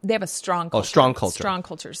culture. They have a strong culture. Oh, strong culture. Strong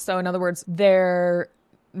culture. So in other words, their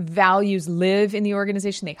values live in the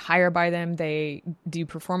organization. They hire by them. They do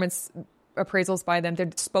performance appraisals by them. They're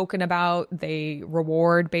spoken about. They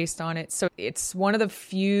reward based on it. So it's one of the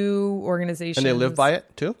few organizations. And they live by it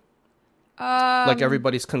too? Like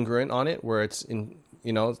everybody's congruent on it, where it's in,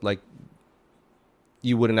 like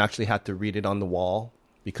you wouldn't actually have to read it on the wall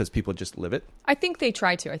because people just live it? I think they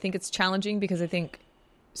try to. I think it's challenging because I think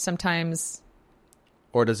sometimes...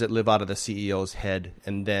 Or does it live out of the CEO's head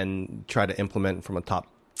and then try to implement from a top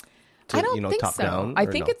to, I don't think top so. down? I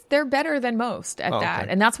think they're better than most at that.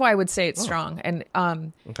 Okay. And that's why I would say it's strong. And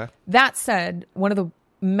that said, one of the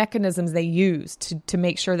mechanisms they use to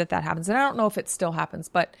make sure that happens, and I don't know if it still happens,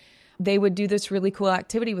 but they would do this really cool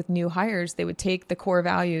activity with new hires. They would take the core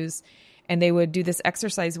values and they would do this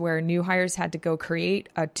exercise where new hires had to go create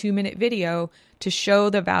a 2-minute video to show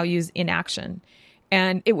the values in action.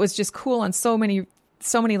 And it was just cool on so many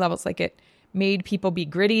levels. Like, it made people be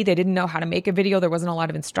gritty. They didn't know how to make a video. There wasn't a lot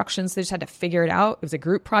of instructions. They just had to figure it out. It was a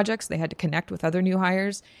group project, so they had to connect with other new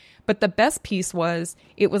hires. But the best piece was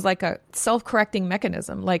it was like a self-correcting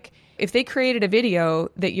mechanism. Like, if they created a video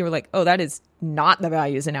that you were like, oh, that is not the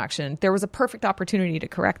values in action, there was a perfect opportunity to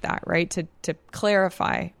correct that, right? To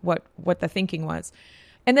clarify what the thinking was.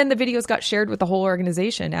 And then the videos got shared with the whole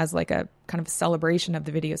organization as like a kind of celebration of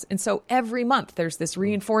the videos. And so every month there's this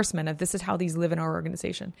reinforcement of this is how these live in our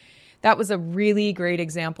organization. That was a really great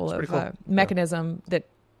example of a mechanism that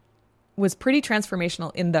was pretty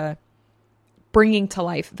transformational in the bringing to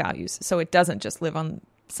life values. So it doesn't just live on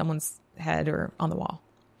someone's head or on the wall.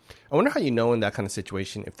 I wonder how you know in that kind of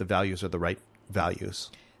situation if the values are the right values.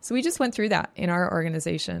 So we just went through that in our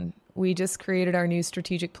organization. We just created our new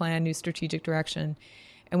strategic plan, new strategic direction.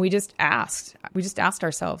 And we just asked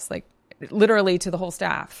ourselves, like literally to the whole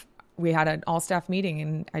staff. We had an all staff meeting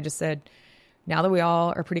and I just said, now that we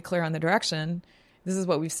all are pretty clear on the direction, this is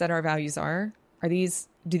what we've said our values are. Do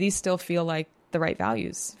these still feel like the right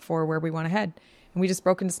values for where we want to head? And we just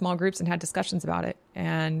broke into small groups and had discussions about it.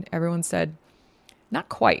 And everyone said, not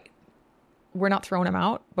quite. We're not throwing them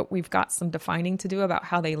out, but we've got some defining to do about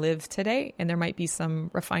how they live today. And there might be some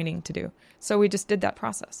refining to do. So we just did that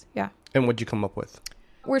process. Yeah. And what'd you come up with?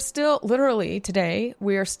 We're still, literally today,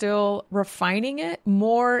 we are still refining it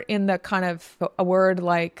more in the kind of a word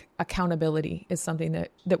like accountability is something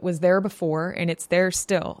that was there before and it's there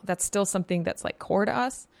still. That's still something that's like core to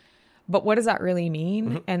us. But what does that really mean?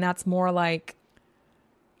 Mm-hmm. And that's more like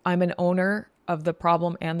I'm an owner of the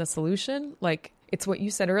problem and the solution. Like, it's what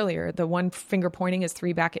you said earlier. The one finger pointing is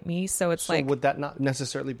 3 back at me. So would that not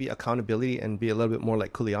necessarily be accountability and be a little bit more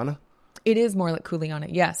like Kuleana? It is more like Kuleana.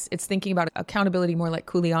 Yes. It's thinking about accountability more like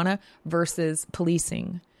Kuleana versus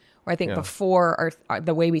policing. Where I think before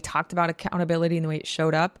the way we talked about accountability and the way it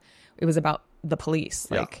showed up, it was about the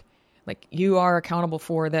police. Like you are accountable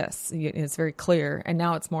for this. It's very clear. And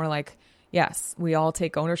now it's more like, yes, we all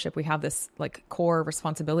take ownership. We have this like core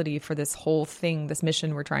responsibility for this whole thing, this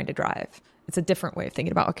mission we're trying to drive. It's a different way of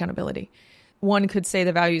thinking about accountability. One could say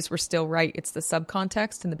the values were still right. It's the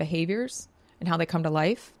subcontext and the behaviors and how they come to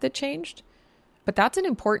life that changed. But that's an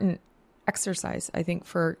important exercise, I think,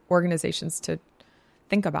 for organizations to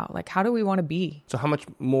think about. Like, how do we want to be? So how much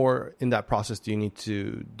more in that process do you need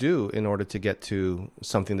to do in order to get to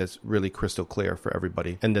something that's really crystal clear for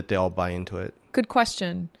everybody and that they all buy into it? Good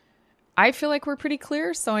question. I feel like we're pretty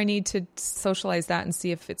clear, so I need to socialize that and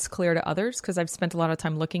see if it's clear to others because I've spent a lot of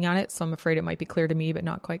time looking at it, so I'm afraid it might be clear to me, but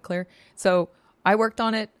not quite clear. So I worked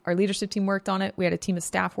on it. Our leadership team worked on it. We had a team of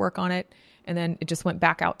staff work on it. And then it just went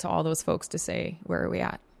back out to all those folks to say, where are we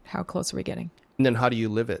at? How close are we getting? And then how do you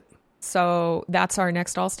live it? So that's our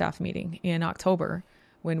next all-staff meeting in October.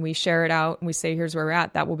 When we share it out and we say, here's where we're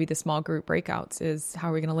at, that will be the small group breakouts is how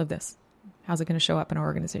are we going to live this? How's it going to show up in our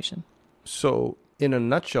organization? So in a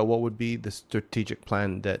nutshell, what would be the strategic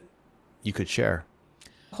plan that you could share?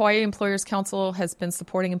 Hawaii Employers Council has been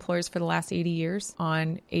supporting employers for the last 80 years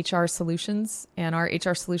on HR solutions. And our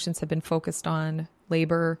HR solutions have been focused on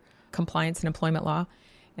labor, compliance, and employment law.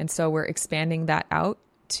 And so we're expanding that out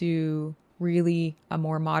to really a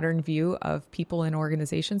more modern view of people and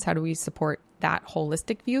organizations. How do we support that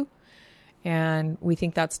holistic view? And we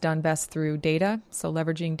think that's done best through data. So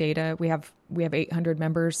leveraging data, we have 800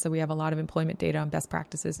 members, so we have a lot of employment data on best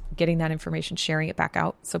practices, getting that information, sharing it back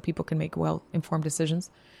out so people can make well-informed decisions.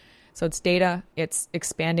 So it's data, it's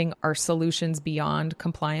expanding our solutions beyond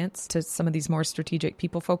compliance to some of these more strategic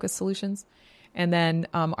people-focused solutions. And then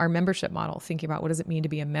our membership model, thinking about what does it mean to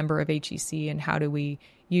be a member of HEC and how do we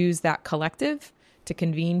use that collective to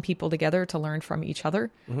convene people together to learn from each other,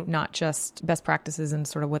 not just best practices and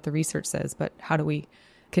sort of what the research says, but how do we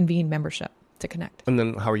convene membership to connect? And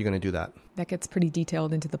then how are you going to do that? That gets pretty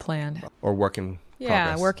detailed into the plan. Or work in progress?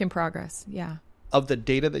 Yeah, work in progress. Yeah. Of the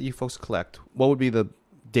data that you folks collect, what would be the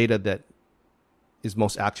data that is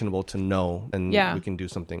most actionable to know and we can do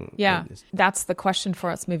something? Yeah, that's the question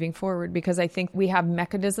for us moving forward, because I think we have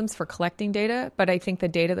mechanisms for collecting data, but I think the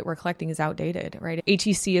data that we're collecting is outdated, right?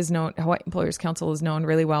 HEC is known, Hawaii Employers Council is known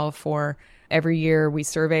really well for every year we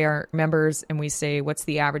survey our members and we say, what's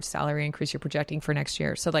the average salary increase you're projecting for next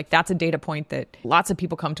year? So like that's a data point that lots of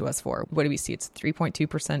people come to us for. What do we see? It's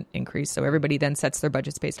 3.2% increase. So everybody then sets their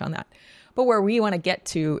budgets based on that. But where we want to get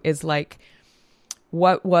to is like,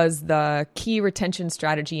 what was the key retention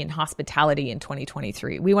strategy in hospitality in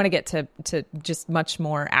 2023? We want to get to just much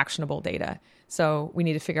more actionable data. So we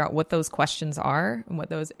need to figure out what those questions are and what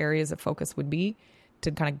those areas of focus would be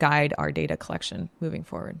to kind of guide our data collection moving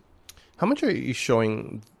forward. How much are you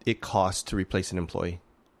showing it costs to replace an employee?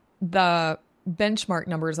 The benchmark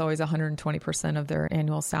number is always 120% of their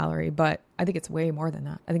annual salary, but I think it's way more than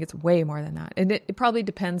that. And it probably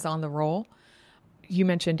depends on the role. You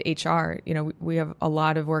mentioned HR. You know, we have a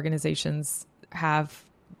lot of organizations have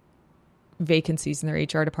vacancies in their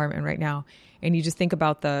HR department right now. And you just think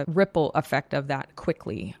about the ripple effect of that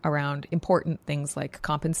quickly around important things like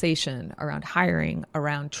compensation, around hiring,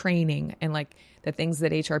 around training, and like the things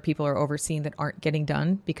that HR people are overseeing that aren't getting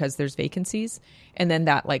done because there's vacancies. And then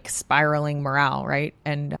that like spiraling morale, right?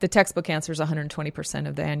 And the textbook answer is 120%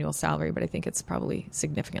 of the annual salary, but I think it's probably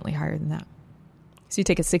significantly higher than that. So you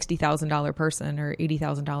take a $60,000 person or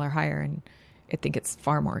 $80,000 hire, and I think it's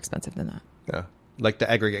far more expensive than that. Yeah. Like the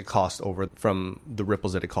aggregate cost over from the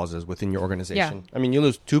ripples that it causes within your organization. Yeah. I mean, you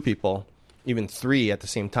lose 2 people, even 3 at the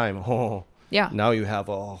same time. Oh, yeah. Now you have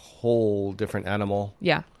a whole different animal.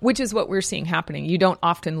 Yeah. Which is what we're seeing happening. You don't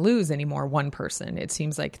often lose anymore one person. It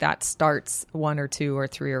seems like that starts 1 or 2 or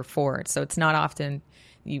 3 or 4. So it's not often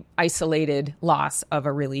you isolated loss of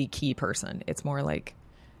a really key person. It's more like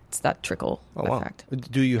it's that trickle effect. Wow.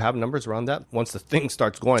 Do you have numbers around that? Once the thing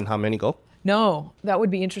starts going, how many go? No, that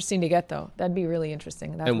would be interesting to get, though. That'd be really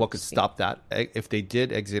interesting. And what could stop that? If they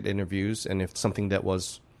did exit interviews and if something that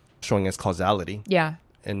was showing as causality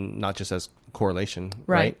and not just as correlation,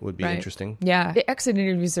 right? Would be interesting. Yeah. The exit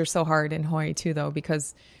interviews are so hard in Hawaii, too, though,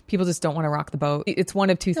 because people just don't want to rock the boat. It's one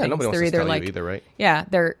of 2 things. Nobody wants they're to either tell like, you either, right? Yeah,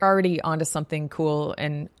 they're already onto something cool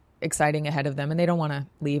and exciting ahead of them, and they don't want to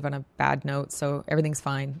leave on a bad note, so everything's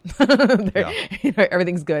fine. You know,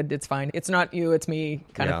 everything's good. It's fine. It's not you, it's me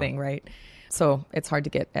kind of thing, right? So it's hard to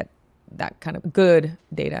get at that kind of good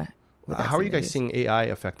data. How are you guys seeing AI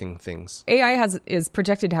affecting things? AI is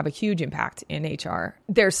projected to have a huge impact in HR.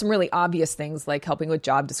 There's some really obvious things like helping with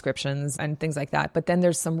job descriptions and things like that. But then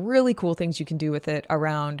there's some really cool things you can do with it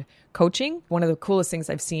around coaching. One of the coolest things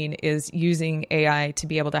I've seen is using AI to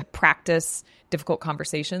be able to practice difficult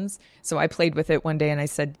conversations. So I played with it one day and I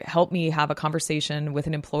said, help me have a conversation with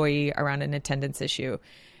an employee around an attendance issue.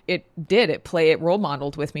 It role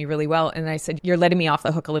modeled with me really well. And I said, you're letting me off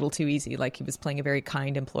the hook a little too easy. Like he was playing a very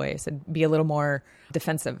kind employee. I said, be a little more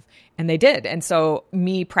defensive. And they did. And so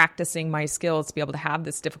me practicing my skills to be able to have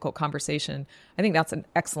this difficult conversation, I think that's an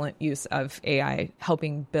excellent use of AI,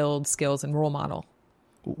 helping build skills and role model.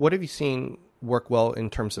 What have you seen work well in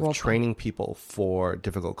terms of training people for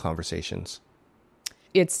difficult conversations?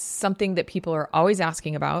 It's something that people are always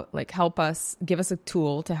asking about, like give us a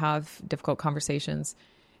tool to have difficult conversations.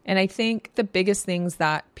 And I think the biggest things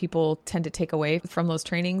that people tend to take away from those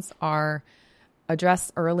trainings are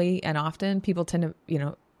address early and often. People tend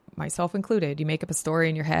to, myself included, you make up a story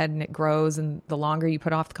in your head and it grows. And the longer you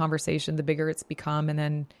put off the conversation, the bigger it's become. And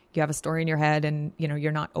then you have a story in your head and,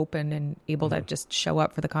 you're not open and able to just show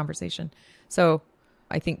up for the conversation. So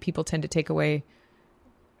I think people tend to take away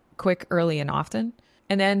quick, early, and often.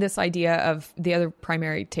 And then this idea of the other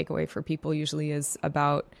primary takeaway for people usually is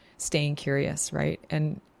about staying curious, right?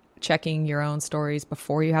 And checking your own stories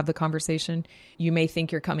before you have the conversation. You may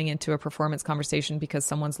think you're coming into a performance conversation because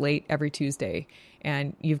someone's late every Tuesday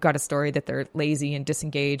and you've got a story that they're lazy and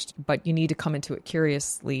disengaged, but you need to come into it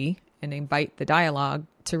curiously and invite the dialogue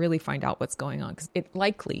to really find out what's going on, because it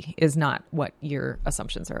likely is not what your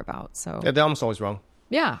assumptions are about. So they're almost always wrong.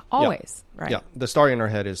 Yeah, always. Yeah. Right. Yeah. The story in our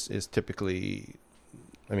head is typically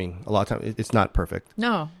I mean, a lot of times it's not perfect.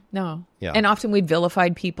 No. Yeah. And often we've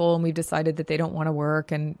vilified people and we've decided that they don't want to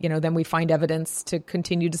work. And, then we find evidence to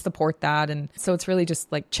continue to support that. And so it's really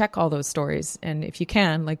just like check all those stories. And if you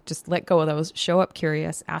can, like just let go of those, show up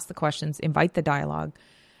curious, ask the questions, invite the dialogue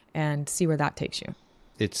and see where that takes you.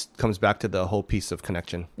 It comes back to the whole piece of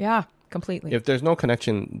connection. Yeah, completely. If there's no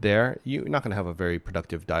connection there, you're not going to have a very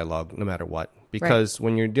productive dialogue no matter what. Because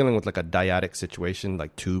when you're dealing with like a dyadic situation,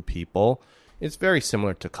 like two people, it's very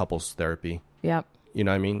similar to couples therapy. Yep. You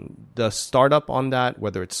know what I mean? The startup on that,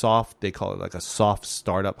 whether it's soft, they call it like a soft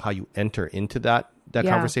startup, how you enter into that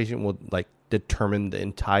conversation will like determine the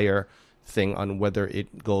entire thing on whether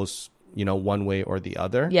it goes, one way or the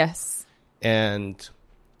other. Yes. And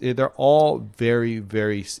they're all very,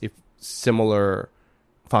 very similar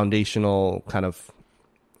foundational kind of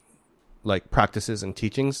like practices and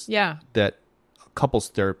teachings. Yeah. That couples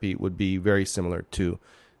therapy would be very similar to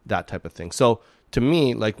that type of thing. So to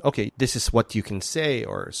me, like, okay, this is what you can say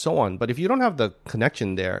or so on. But if you don't have the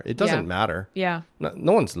connection there, it doesn't matter. Yeah.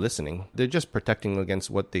 No one's listening. They're just protecting against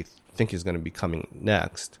what they think is going to be coming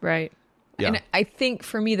next. Right. Yeah. And I think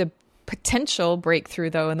for me, the potential breakthrough,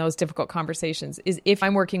 though, in those difficult conversations is if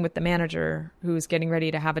I'm working with the manager who's getting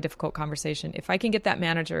ready to have a difficult conversation, if I can get that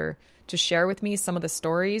manager to share with me some of the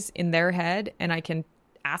stories in their head and I can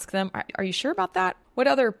ask them, are you sure about that? What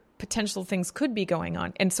other potential things could be going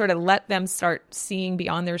on? And sort of let them start seeing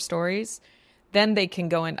beyond their stories. Then they can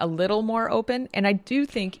go in a little more open. And I do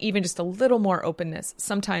think even just a little more openness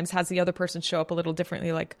sometimes has the other person show up a little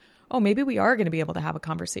differently, like, oh, maybe we are going to be able to have a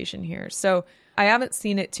conversation here. So I haven't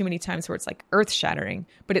seen it too many times where it's like earth shattering,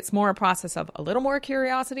 but it's more a process of a little more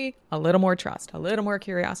curiosity, a little more trust, a little more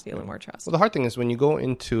curiosity, a little more trust. Well, the hard thing is when you go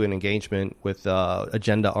into an engagement with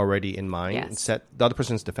agenda already in mind, the other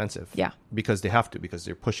person's defensive. Yeah. Because they have to, because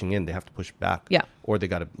they're pushing in, they have to push back. Yeah. Or they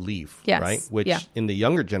got to leave. Yes. Right? Which in the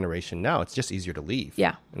younger generation now, it's just easier to leave.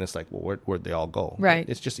 Yeah. And it's like, well, where'd they all go? Right.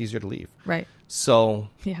 It's just easier to leave. Right. So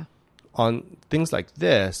yeah. On things like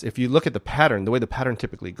this, if you look at the pattern, the way the pattern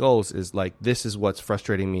typically goes is like, this is what's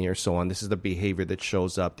frustrating me or so on. This is the behavior that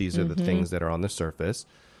shows up. These are the things that are on the surface.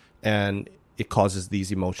 And it causes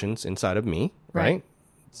these emotions inside of me, right?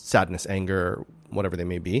 Sadness, anger, whatever they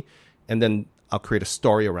may be. And then I'll create a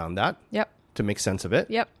story around that to make sense of it.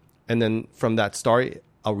 Yep. And then from that story,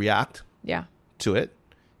 I'll react to it.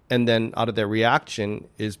 And then out of their reaction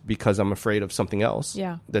is because I'm afraid of something else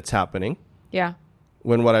that's happening. Yeah.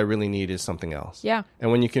 When what I really need is something else. Yeah. And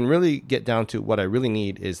when you can really get down to what I really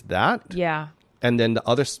need is that. Yeah. And then the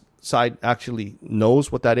other side actually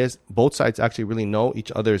knows what that is. Both sides actually really know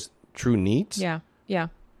each other's true needs. Yeah. Yeah.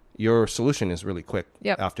 Your solution is really quick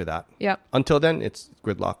after that. Yep. Until then, it's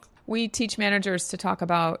gridlock. We teach managers to talk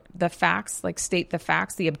about the facts, like state the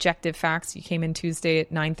facts, the objective facts. You came in Tuesday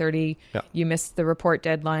at 9:30. Yeah. You missed the report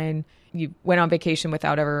deadline. You went on vacation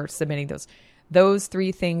without ever submitting those. Those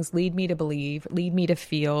three things lead me to believe, lead me to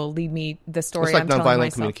feel, lead me the story it's like I'm telling nonviolent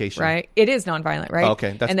myself. Communication. Right? It is nonviolent, right? Oh,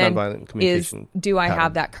 okay, that's nonviolent communication. Do I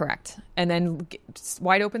have that correct? And then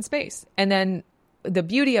wide open space. And then the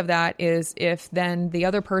beauty of that is if then the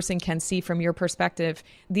other person can see from your perspective,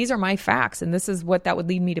 these are my facts, and this is what that would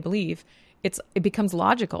lead me to believe. It becomes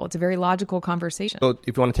logical. It's a very logical conversation. So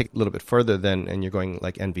if you want to take it a little bit further then, and you're going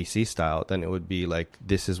like NVC style, then it would be like,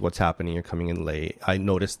 this is what's happening. You're coming in late. I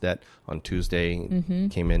noticed that on Tuesday,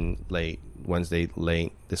 came in late, Wednesday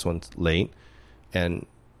late, this one's late. And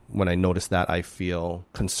when I notice that, I feel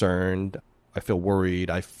concerned. I feel worried.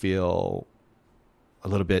 I feel a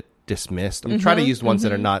little bit dismissed. I'm trying to use ones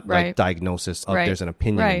that are not like diagnosis of there's an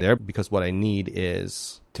opinion in there, because what I need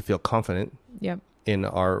is to feel confident in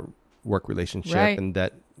our work relationship and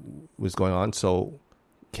that was going on. So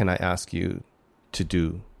can I ask you to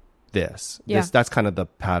do this? That's kind of the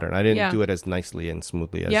pattern. I didn't do it as nicely and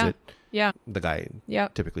smoothly as the guy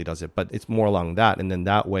typically does it, but it's more along that. And then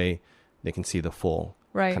that way they can see the full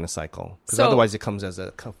kind of cycle. Because otherwise it comes as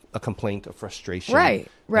a complaint of frustration, an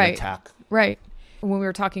attack. Right. When we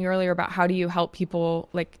were talking earlier about how do you help people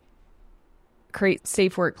like create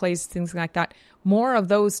safe workplace, things like that, more of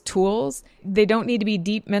those tools, they don't need to be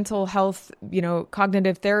deep mental health,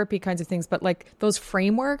 cognitive therapy kinds of things, but like those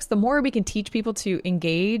frameworks, the more we can teach people to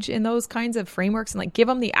engage in those kinds of frameworks and like give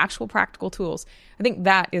them the actual practical tools, I think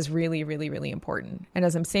that is really, really, really important. And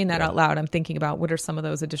as I'm saying that out loud, I'm thinking about what are some of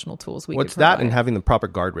those additional tools we could provide. That and having the proper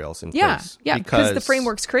guardrails in place. Yeah, because the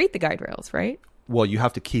frameworks create the guide rails, right? Well, you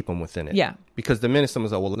have to keep them within it. Yeah. Because the minute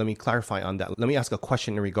someone's like, well, let me clarify on that. Let me ask a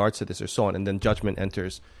question in regards to this or so on. And then judgment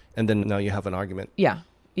enters. And then now you have an argument. Yeah.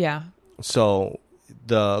 Yeah. So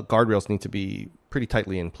the guardrails need to be pretty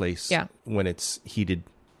tightly in place when it's heated.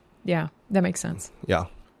 Yeah. That makes sense. Yeah.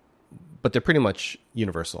 but they're pretty much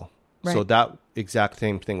universal. Right. So that exact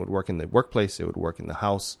same thing would work in the workplace. It would work in the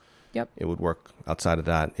house. Yep. It would work outside of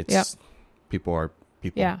that. It's people are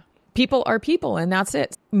people. Yeah. People are people, and that's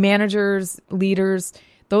it. Managers, leaders,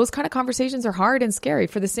 those kind of conversations are hard and scary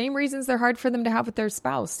for the same reasons they're hard for them to have with their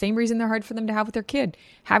spouse, same reason they're hard for them to have with their kid.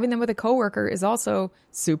 Having them with a coworker is also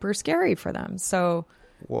super scary for them. So,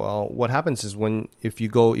 well, what happens is if you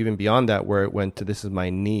go even beyond that, where it went to this is my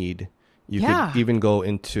need, you could even go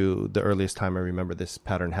into the earliest time I remember this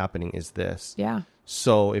pattern happening is this. Yeah.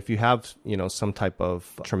 So if you have, some type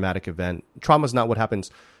of traumatic event, trauma is not what happens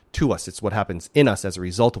to us. It's what happens in us as a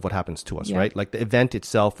result of what happens to us, right? Like the event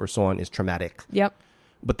itself or so on is traumatic. Yep.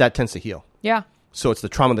 But that tends to heal. Yeah. So it's the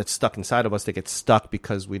trauma that's stuck inside of us that gets stuck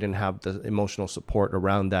because we didn't have the emotional support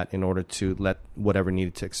around that in order to let whatever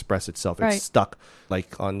needed to express itself. Right. It's stuck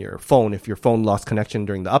like on your phone. If your phone lost connection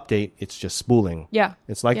during the update, it's just spooling. Yeah.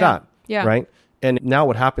 It's like that. Yeah. Right. And now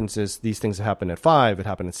what happens is these things happen at 5, it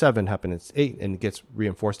happened at 7, happen at 8, and it gets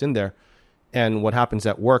reinforced in there. And what happens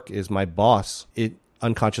at work is my boss, it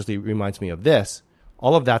unconsciously reminds me of this.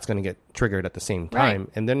 All of that's going to get triggered at the same time. Right.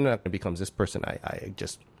 And then it becomes this person. I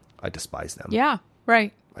despise them. Yeah.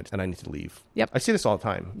 Right. And I need to leave. Yep. I see this all the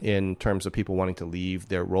time in terms of people wanting to leave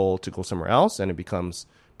their role to go somewhere else. And it becomes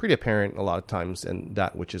pretty apparent a lot of times. And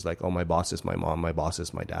that, which is like, oh, my boss is my mom. My boss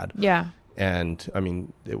is my dad. Yeah. And I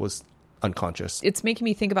mean, it was unconscious. It's making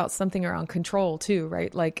me think about something around control too,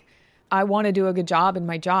 right? Like I want to do a good job in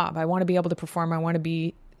my job. I want to be able to perform. I want to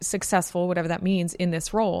be successful, whatever that means in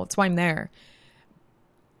this role. It's why I'm there.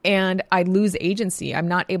 And I lose agency. I'm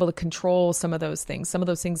not able to control some of those things. Some of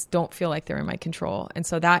those things don't feel like they're in my control. And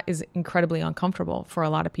so that is incredibly uncomfortable for a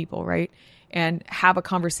lot of people, right? And have a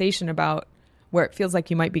conversation about where it feels like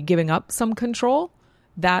you might be giving up some control.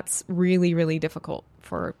 That's really, really difficult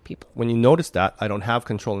for people. When you notice that I don't have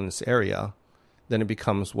control in this area, then it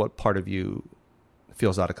becomes what part of you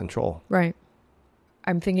feels out of control. Right.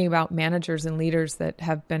 I'm thinking about managers and leaders that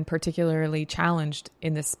have been particularly challenged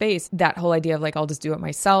in this space. That whole idea of like, I'll just do it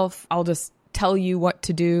myself. I'll just tell you what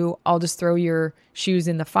to do. I'll just throw your shoes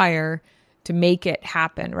in the fire to make it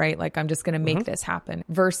happen, right? Like, I'm just going to make this happen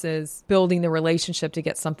versus building the relationship to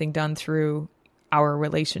get something done through our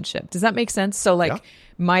relationship. Does that make sense? So like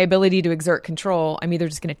my ability to exert control, I'm either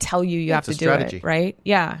just going to tell you you have to do it, right?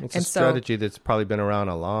 Yeah. It's a strategy that's probably been around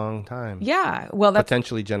a long time. Yeah. Well, that's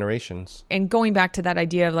potentially generations. And going back to that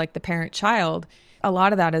idea of like the parent-child, a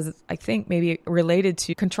lot of that is, I think, maybe related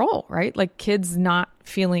to control, right? Like kids not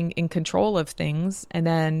feeling in control of things and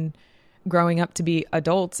then growing up to be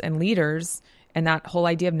adults and leaders. And that whole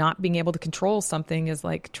idea of not being able to control something is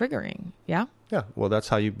like triggering. Yeah. Yeah. Well, that's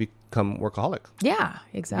how you become workaholic. Yeah,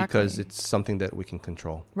 exactly. Because it's something that we can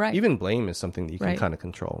control. Right. Even blame is something that you can kind of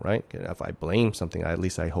control, right? If I blame something, at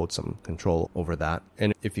least I hold some control over that.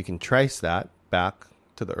 And if you can trace that back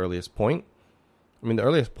to the earliest point, I mean, the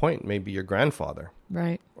earliest point may be your grandfather.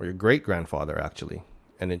 Right. Or your great-grandfather, actually.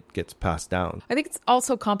 And it gets passed down. I think it's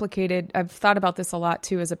also complicated. I've thought about this a lot,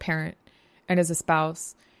 too, as a parent and as a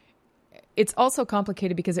spouse. It's also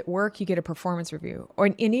complicated because at work, you get a performance review.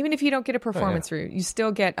 And even if you don't get a performance review, you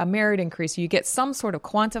still get a merit increase. You get some sort of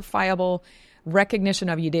quantifiable recognition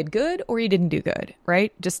of you did good or you didn't do good,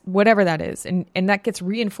 right? Just whatever that is. And that gets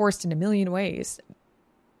reinforced in a million ways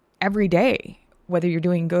every day, whether you're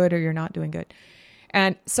doing good or you're not doing good.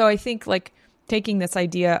 And so I think like taking this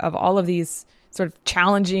idea of all of these sort of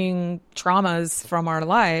challenging traumas from our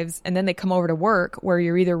lives, and then they come over to work where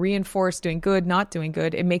you're either reinforced doing good, not doing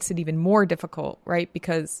good, it makes it even more difficult, right?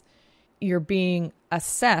 Because you're being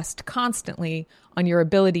assessed constantly on your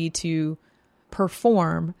ability to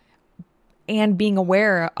perform and being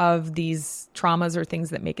aware of these traumas or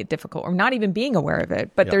things that make it difficult, or not even being aware of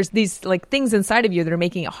it. But there's these like things inside of you that are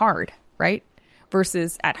making it hard, right?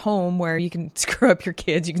 Versus at home where you can screw up your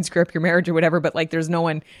kids, you can screw up your marriage or whatever, but like there's no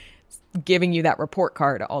one giving you that report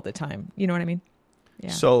card all the time. You know what I mean? Yeah.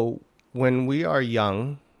 So when we are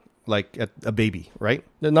young, like a baby, right?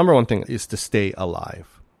 The number one thing is to stay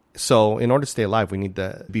alive. So in order to stay alive, we need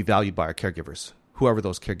to be valued by our caregivers, whoever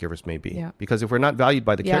those caregivers may be. Yeah. Because if we're not valued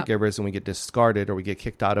by the caregivers and we get discarded or we get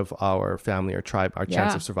kicked out of our family or tribe, our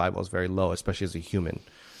chance of survival is very low, especially as a human,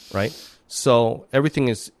 right? So everything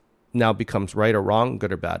is now becomes right or wrong,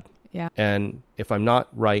 good or bad. Yeah. And if I'm not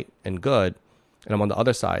right and good, and I'm on the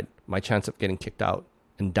other side, my chance of getting kicked out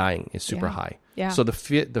and dying is super high. Yeah. So the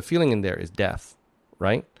feeling in there is death,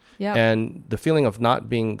 right? Yeah. And the feeling of not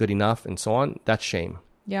being good enough and so on, that's shame.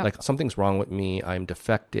 Yeah. Like something's wrong with me. I'm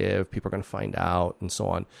defective. People are going to find out and so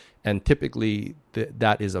on. And typically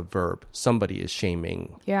that is a verb. Somebody is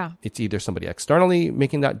shaming. Yeah. It's either somebody externally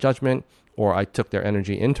making that judgment or I took their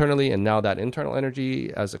energy internally, and now that internal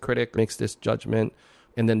energy as a critic makes this judgment,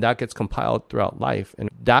 and then that gets compiled throughout life, and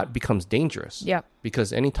that becomes dangerous. Yeah.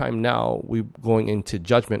 Because anytime now we're going into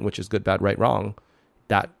judgment, which is good, bad, right, wrong,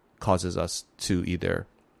 that causes us to either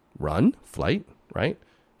run, flight, right,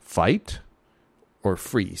 fight, or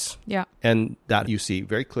freeze. Yeah. And that you see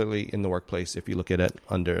very clearly in the workplace if you look at it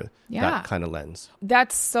under that kind of lens.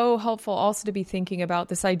 That's so helpful also to be thinking about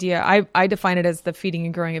this idea. I define it as the feeding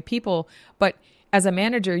and growing of people. But as a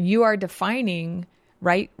manager, you are defining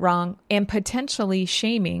right, wrong, and potentially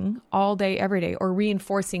shaming all day, every day, or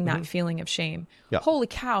reinforcing that feeling of shame. Yeah. Holy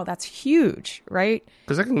cow, that's huge, right?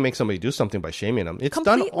 Because that can make somebody do something by shaming them. It's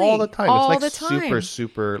Completely. Done all the time. All it's like the time.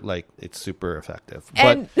 super, like it's super effective.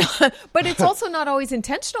 And, but it's also not always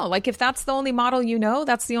intentional. Like if that's the only model you know,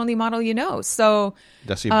 that's the only model you know. So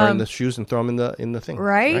that's you burn the shoes and throw them in the thing.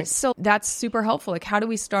 Right? So that's super helpful. Like how do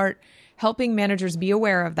we start helping managers be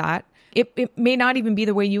aware of that? It may not even be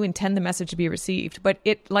the way you intend the message to be received, but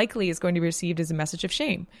it likely is going to be received as a message of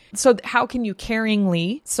shame. So how can you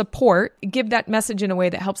caringly support, give that message in a way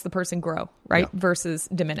that helps the person grow, right? Yeah. Versus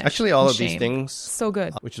diminish. Actually, all of shame. These things. So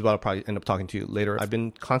good. Which is what I'll probably end up talking to you later. I've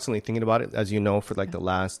been constantly thinking about it, as you know, for like the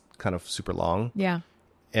last kind of super long. Yeah.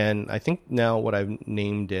 And I think now what I've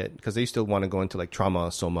named it, because they still want to go into like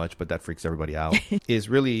trauma so much, but that freaks everybody out, is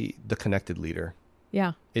really the connected leader.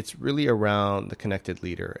 Yeah. It's really around the connected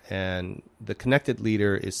leader. And the connected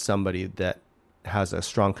leader is somebody that has a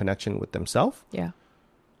strong connection with themselves. Yeah.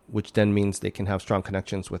 Which then means they can have strong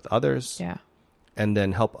connections with others. Yeah. And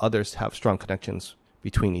then help others have strong connections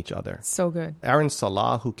between each other. So good. Aaron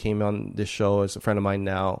Salah, who came on this show as a friend of mine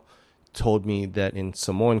now, told me that in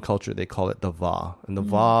Samoan culture, they call it the va. And the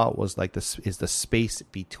va was like this is the space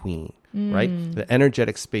between, right? The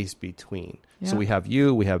energetic space between. Yeah. So we have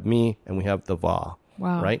you, we have me, and we have the va.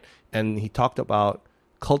 Wow. Right? And he talked about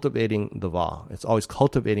cultivating the va. It's always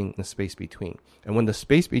cultivating the space between. And when the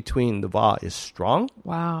space between the va is strong,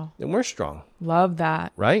 wow, then we're strong. Love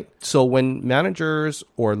that. Right? So when managers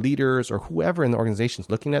or leaders or whoever in the organization is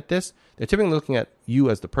looking at this, they're typically looking at you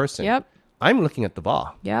as the person. Yep. I'm looking at the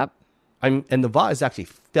va. Yep. And the va is actually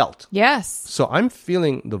felt. Yes. So I'm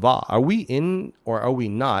feeling the va. Are we in or are we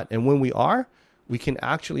not? And when we are, we can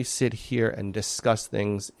actually sit here and discuss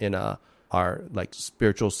things in our like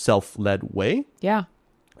spiritual self-led way. Yeah.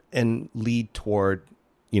 And lead toward,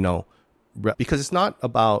 because it's not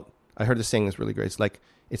about, I heard this saying is really great. It's like,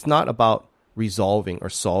 it's not about resolving or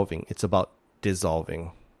solving. It's about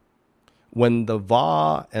dissolving. When the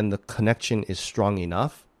va and the connection is strong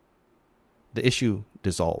enough, the issue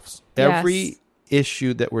dissolves. Yes. Every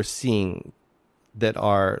issue that we're seeing that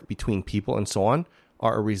are between people and so on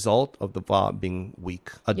are a result of the va being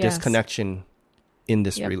weak, a disconnection in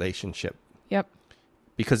this relationship. Yep.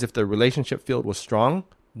 Because if the relationship field was strong,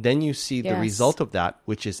 then you see the result of that,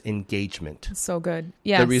 which is engagement. So good.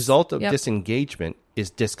 Yes. The result of disengagement is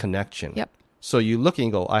disconnection. Yep. So you look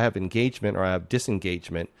and go, I have engagement or I have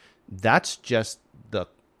disengagement. That's just the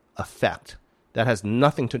effect. That has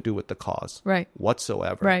nothing to do with the cause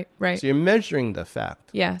whatsoever. Right. So you're measuring the effect.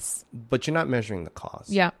 Yes. But you're not measuring the cause.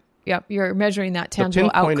 Yep. You're measuring that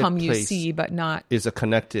tangible outcome you see, but not. Is a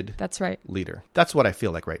connected leader. That's what I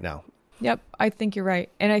feel like right now. Yep, I think you're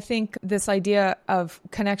right. And I think this idea of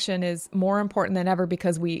connection is more important than ever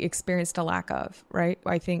because we experienced a lack of, right?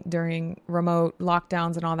 I think during remote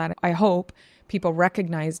lockdowns and all that, I hope people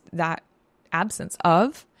recognized that absence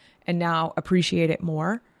of and now appreciate it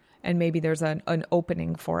more. And maybe there's an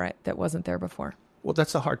opening for it that wasn't there before. Well,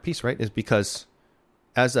 that's the hard piece, right? Is because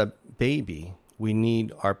as a baby, we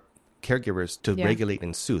need our caregivers to regulate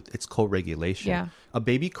and soothe. It's co-regulation. Yeah. A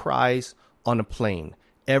baby cries on a plane.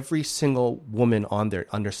 Every single woman on there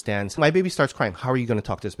understands. My baby starts crying. How are you going to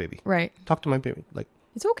talk to this baby? Right. Talk to my baby. Like,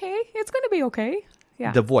 it's okay. It's going to be okay.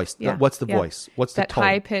 Yeah. The voice. What's the voice? What's the tone? That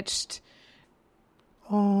high-pitched.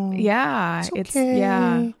 Oh. Yeah. It's okay.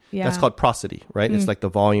 Yeah. That's called prosody, right? It's like the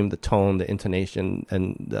volume, the tone, the intonation,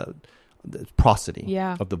 and the prosody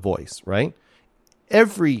of the voice, right?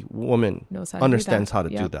 Every woman understands how to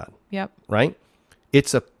do that. Yep. Right?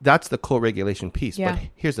 That's the co-regulation piece. Yeah. But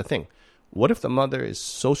here's the thing. What if the mother is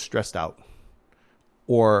so stressed out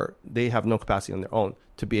or they have no capacity on their own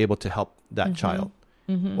to be able to help that child?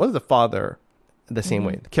 Mm-hmm. What if the father, the same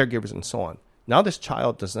way, the caregivers and so on? Now this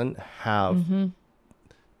child doesn't have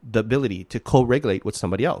the ability to co-regulate with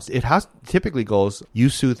somebody else. It typically goes, you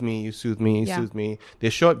soothe me, you soothe me, you soothe me. They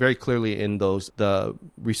show it very clearly in the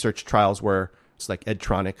research trials where it's like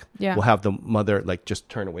Edtronic will have the mother like just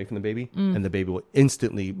turn away from the baby and the baby will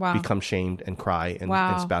instantly become shamed and cry and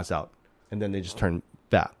spaz out. And then they just turn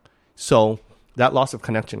back. So that loss of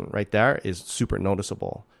connection right there is super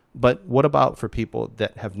noticeable. But what about for people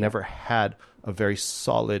that have never had a very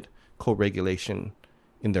solid co-regulation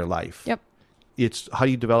in their life? Yep. It's how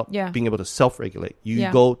do you develop being able to self-regulate? You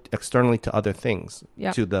go externally to other things,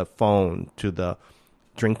 to the phone, to the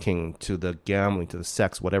drinking, to the gambling, to the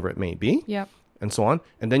sex, whatever it may be, and so on.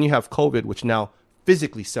 And then you have COVID, which now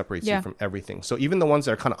physically separates you from everything. So even the ones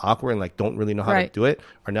that are kind of awkward and like don't really know how to do it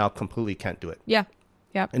are now completely can't do it. Yeah.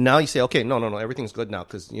 Yeah. And now you say, okay, no, everything's good now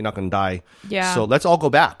because you're not going to die. Yeah. So let's all go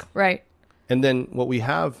back. Right. And then what we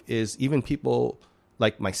have is even people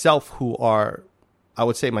like myself who are, I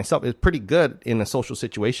would say myself, is pretty good in a social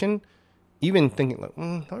situation, even thinking like,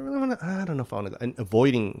 I don't know if I want to go, and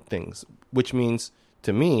avoiding things, which means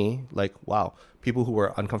to me, like, wow, people who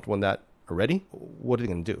are uncomfortable in that already, what are they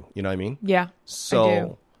going to do? You know what I mean? Yeah.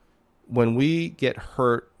 So when we get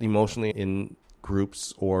hurt emotionally in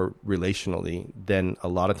groups or relationally, then a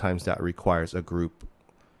lot of times that requires a group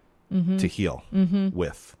to heal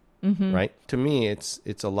with. Right? To me,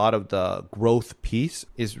 it's a lot of the growth piece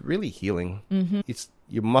is really healing. It's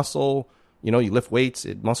your muscle, you lift weights,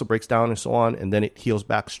 muscle breaks down and so on, and then it heals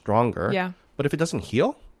back stronger. Yeah. But if it doesn't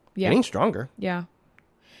heal, it ain't stronger. Yeah.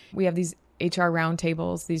 We have these HR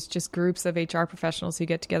roundtables, these just groups of HR professionals who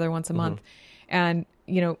get together once a month. And,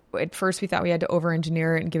 at first we thought we had to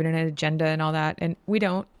over-engineer it and give it an agenda and all that. And we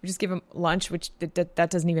don't. We just give them lunch, which that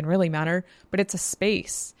doesn't even really matter. But it's a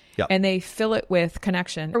space. Yep. And they fill it with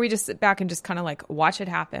connection. Or we just sit back and just kind of like watch it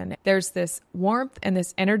happen. There's this warmth and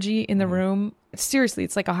this energy in the room. Seriously,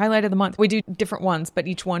 it's like a highlight of the month. We do different ones, but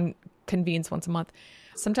each one convenes once a month.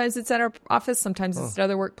 Sometimes it's at our office. Sometimes it's at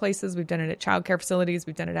other workplaces. We've done it at childcare facilities.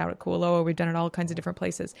 We've done it out at Kualoa. We've done it all kinds of different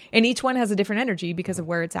places. And each one has a different energy because of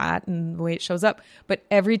where it's at and the way it shows up. But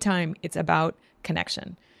every time it's about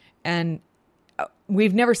connection. And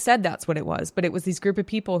we've never said that's what it was, but it was these group of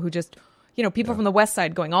people who just, people from the west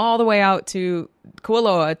side going all the way out to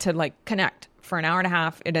Kualoa to like connect for an hour and a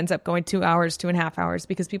half. It ends up going 2 hours, 2.5 hours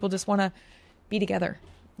because people just want to be together.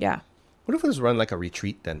 Yeah. What if it was run like a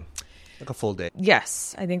retreat then? Like a full day.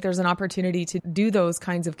 Yes. I think there's an opportunity to do those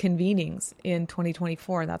kinds of convenings in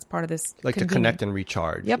 2024. That's part of this. Like to connect and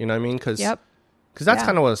recharge. Yep. You know what I mean? Because yep. that's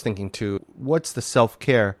kind of what I was thinking too. What's the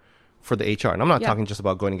self-care for the HR? And I'm not talking just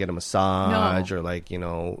about going to get a massage or like,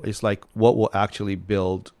 it's like what will actually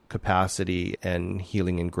build capacity and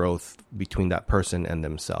healing and growth between that person and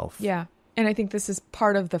themselves. Yeah. And I think this is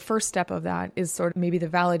part of the first step of that is sort of maybe the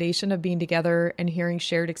validation of being together and hearing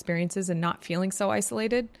shared experiences and not feeling so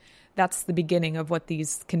isolated. That's the beginning of what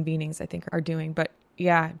these convenings, I think, are doing. But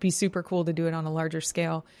yeah, it'd be super cool to do it on a larger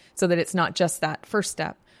scale so that it's not just that first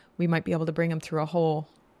step. We might be able to bring them through a whole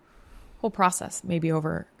process, maybe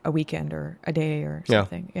over a weekend or a day or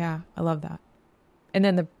something. Yeah, I love that. And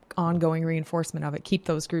then the ongoing reinforcement of it, keep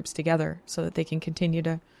those groups together so that they can continue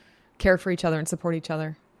to care for each other and support each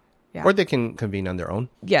other. Yeah. Or they can convene on their own.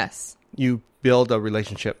 Yes. You build a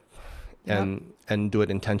relationship and do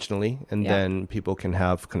it intentionally, and then people can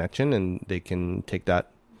have connection and they can take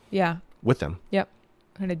that with them. Yep.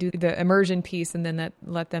 Kind of do the immersion piece and then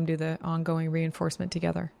let them do the ongoing reinforcement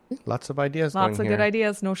together. Lots of ideas. Lots of good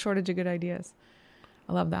ideas. No shortage of good ideas.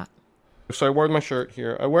 I love that. So I wore my shirt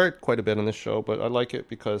here. I wear it quite a bit on this show, but I like it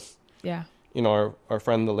because our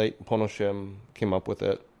friend, the late Pono Shim, came up with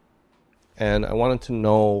it. And I wanted to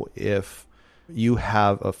know if you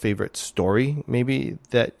have a favorite story maybe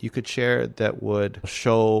that you could share that would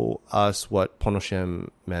show us what Pono Shim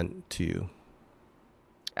meant to you.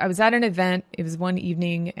 I was at an event. It was one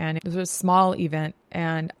evening and it was a small event,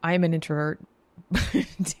 and I'm an introvert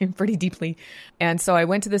pretty deeply. And so I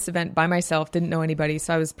went to this event by myself, didn't know anybody.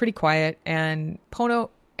 So I was pretty quiet, and Pono,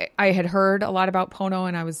 I had heard a lot about Pono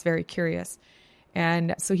and I was very curious.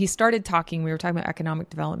 And so he started talking. We were talking about economic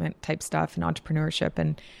development type stuff and entrepreneurship.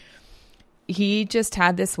 And he just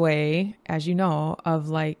had this way, as you know, of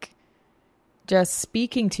like just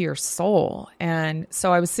speaking to your soul. And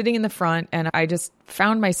so I was sitting in the front and I just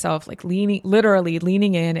found myself like literally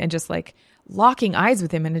leaning in and just like locking eyes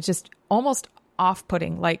with him. And it's just almost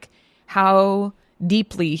off-putting, like how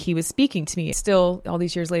deeply he was speaking to me. Still, all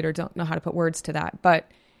these years later, don't know how to put words to that.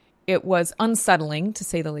 But it was unsettling, to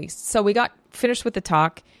say the least. So we got finished with the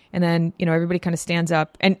talk, and then, everybody kind of stands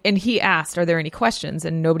up, and he asked, are there any questions?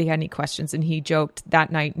 And nobody had any questions. And he joked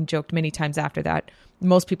that night and joked many times after that.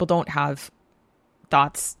 Most people don't have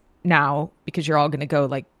thoughts now because you're all going to go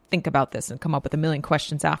like, think about this and come up with a million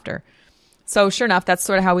questions after. So sure enough, that's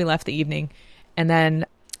sort of how we left the evening. And then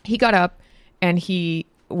he got up and he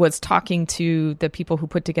was talking to the people who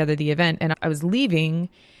put together the event, and I was leaving.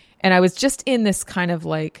 And I was just in this kind of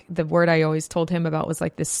like, the word I always told him about was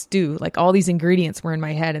like this stew, like all these ingredients were in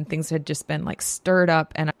my head and things had just been like stirred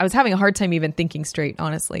up. And I was having a hard time even thinking straight,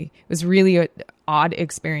 honestly. It was really an odd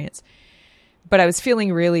experience, but I was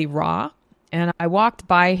feeling really raw. And I walked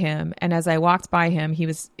by him. And as I walked by him, he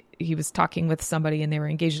was talking with somebody and they were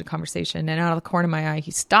engaged in a conversation. And out of the corner of my eye,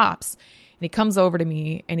 he stops and he comes over to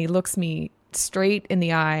me and he looks me straight in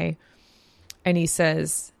the eye. And he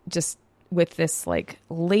says, just with this like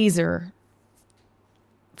laser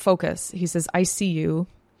focus, he says, "I see you."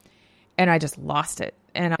 And I just lost it.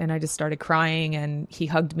 And I just started crying, and he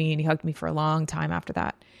hugged me, and he hugged me for a long time after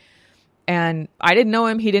that. And I didn't know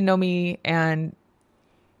him. He didn't know me. And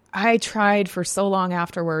I tried for so long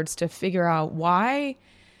afterwards to figure out why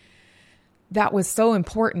that was so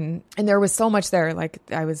important. And there was so much there. Like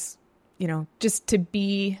I was, just to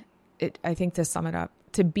be, I think to sum it up,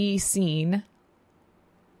 to be seen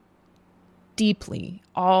deeply,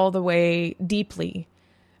 all the way deeply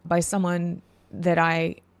by someone that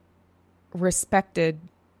I respected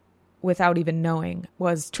without even knowing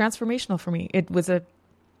was transformational for me. It was a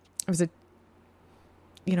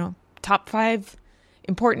top 5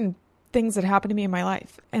 important things that happened to me in my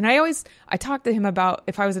life. And I talked to him about,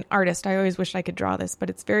 if I was an artist, I always wished I could draw this, but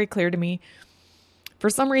it's very clear to me. For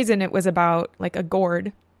some reason, it was about like a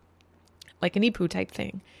gourd, like an ipu type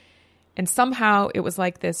thing. And somehow it was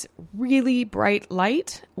like this really bright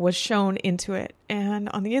light was shown into it. And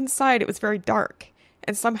on the inside, it was very dark.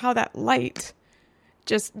 And somehow that light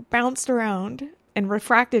just bounced around and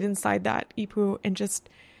refracted inside that ipu and just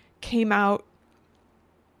came out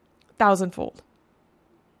 1,000-fold.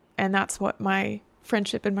 And that's what my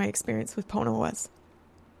friendship and my experience with Pono was.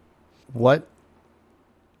 What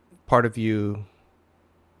part of you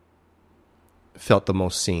felt the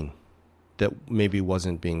most seen that maybe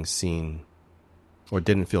wasn't being seen or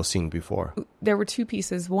didn't feel seen before? There were 2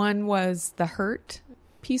 pieces. One was the hurt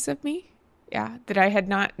piece of me. Yeah, that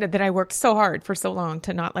I worked so hard for so long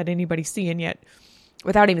to not let anybody see. And yet,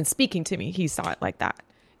 without even speaking to me, he saw it like that.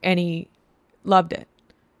 And he loved it,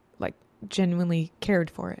 like genuinely cared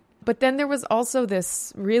for it. But then there was also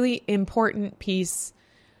this really important piece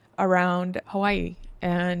around Hawaii.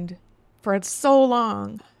 And for so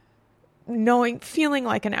long, feeling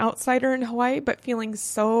like an outsider in Hawaii, but feeling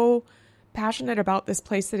so passionate about this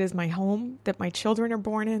place that is my home, that my children are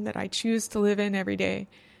born in, that I choose to live in every day.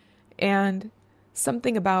 And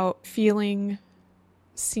something about feeling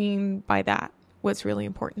seen by that was really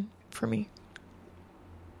important for me.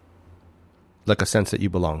 Like a sense that you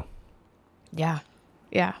belong. Yeah.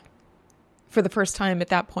 Yeah. For the first time at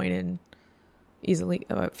that point in easily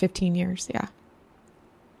about 15 years. Yeah.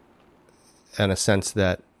 And a sense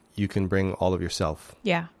that you can bring all of yourself.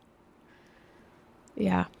 Yeah.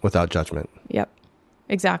 Yeah. Without judgment. Yep.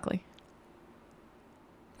 Exactly.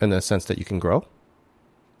 And a sense that you can grow.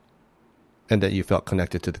 And that you felt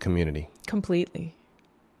connected to the community. Completely.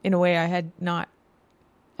 In a way I had not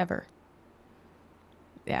ever.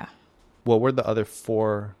 Yeah. What were the other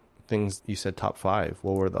 4 things? You said top 5.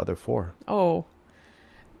 What were the other 4? Oh,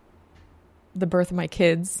 the birth of my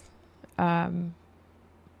kids, marrying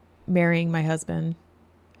my husband.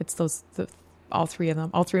 It's all 3 of them.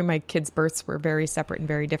 All 3 of my kids' births were very separate and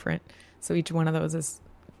very different. So each one of those is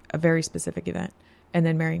a very specific event. And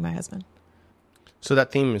then marrying my husband. So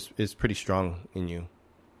that theme is pretty strong in you.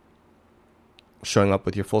 Showing up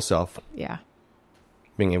with your full self. Yeah.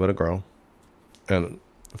 Being able to grow. And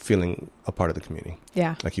feeling a part of the community.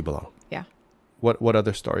 Yeah. Like you belong. Yeah. What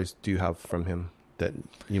other stories do you have from him that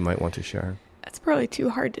you might want to share? That's probably too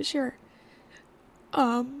hard to share.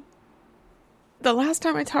 The last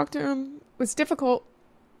time I talked to him was difficult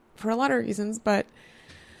for a lot of reasons, but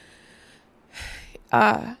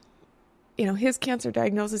his cancer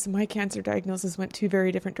diagnosis and my cancer diagnosis went 2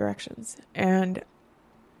 very different directions. And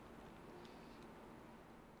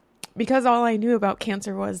because all I knew about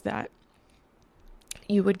cancer was that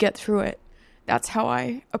you would get through it, that's how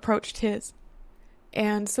I approached his.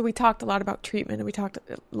 And so we talked a lot about treatment, and we talked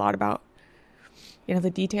a lot about, the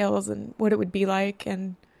details and what it would be like.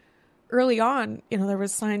 And early on, there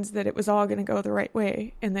was signs that it was all going to go the right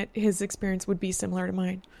way and that his experience would be similar to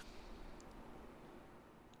mine.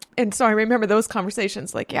 And so I remember those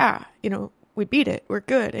conversations like, we beat it. We're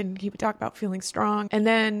good. And he would talk about feeling strong. And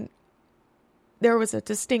then there was a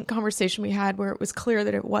distinct conversation we had where it was clear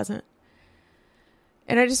that it wasn't.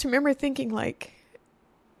 And I just remember thinking like,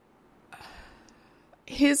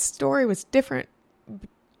 his story was different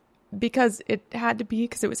because it had to be,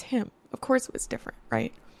 because it was him. Of course it was different,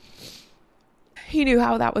 right? He knew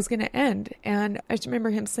how that was going to end. And I just remember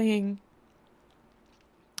him saying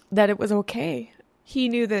that it was okay. He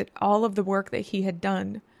knew that all of the work that he had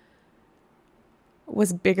done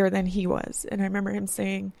was bigger than he was. And I remember him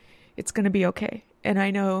saying, it's going to be okay. And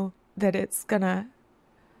I know that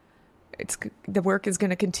the work is going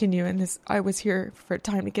to continue. And I was here for a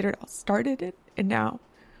time to get it all started. And now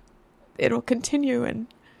it'll continue. And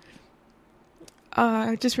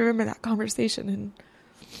I just remember that conversation and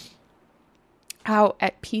how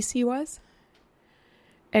at peace he was.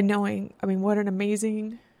 And knowing, what an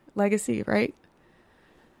amazing legacy, right?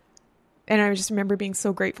 And I just remember being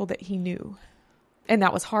so grateful that he knew. And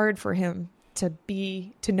that was hard for him to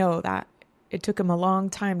know that. It took him a long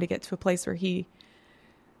time to get to a place where he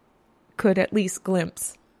could at least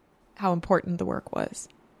glimpse how important the work was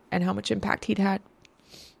and how much impact he'd had.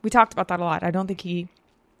 We talked about that a lot. I don't think he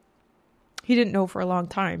didn't know for a long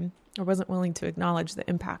time or wasn't willing to acknowledge the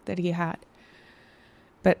impact that he had.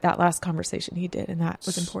 But that last conversation he did, and that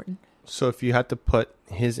was important. So if you had to put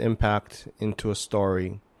his impact into a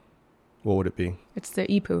story, what would it be? It's the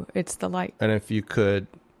ipu. It's the light. And if you could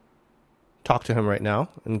talk to him right now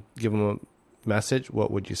and give him a message,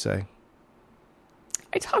 what would you say?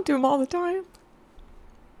 I talk to him all the time.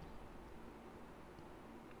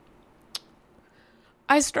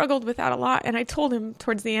 I struggled with that a lot, and I told him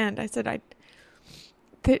towards the end, I said,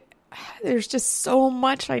 there's just so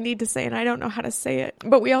much I need to say, and I don't know how to say it.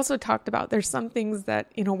 But we also talked about there's some things that,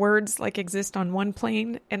 words like exist on one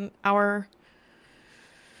plane, and our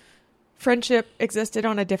friendship existed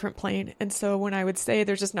on a different plane. And so when I would say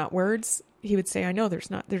there's just not words, he would say, I know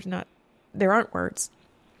there aren't words.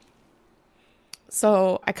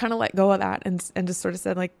 So I kind of let go of that and just sort of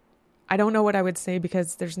said, I don't know what I would say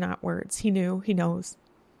because there's not words. He knows.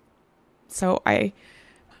 So I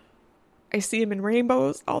see him in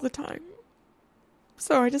rainbows all the time.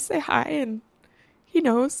 So I just say hi, and he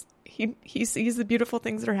knows. He sees the beautiful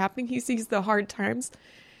things that are happening. He sees the hard times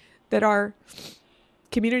that our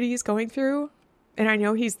community is going through. And I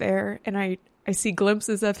know he's there. And I see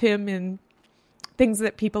glimpses of him in things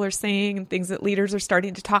that people are saying and things that leaders are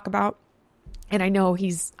starting to talk about. And I know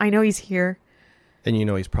he's here. And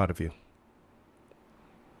he's proud of you.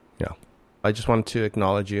 Yeah. I just wanted to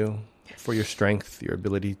acknowledge you for your strength, your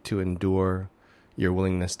ability to endure, your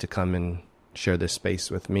willingness to come and share this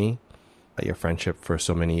space with me, your friendship for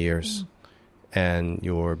so many years, and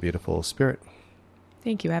your beautiful spirit.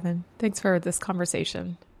 Thank you, Evan. Thanks for this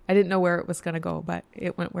conversation. I didn't know where it was going to go, but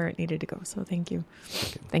it went where it needed to go. So thank you.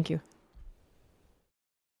 Thank you.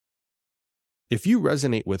 If you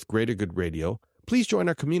resonate with Greater Good Radio, please join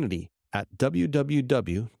our community at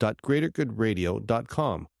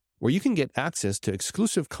www.greatergoodradio.com, where you can get access to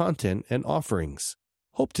exclusive content and offerings.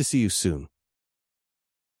 Hope to see you soon.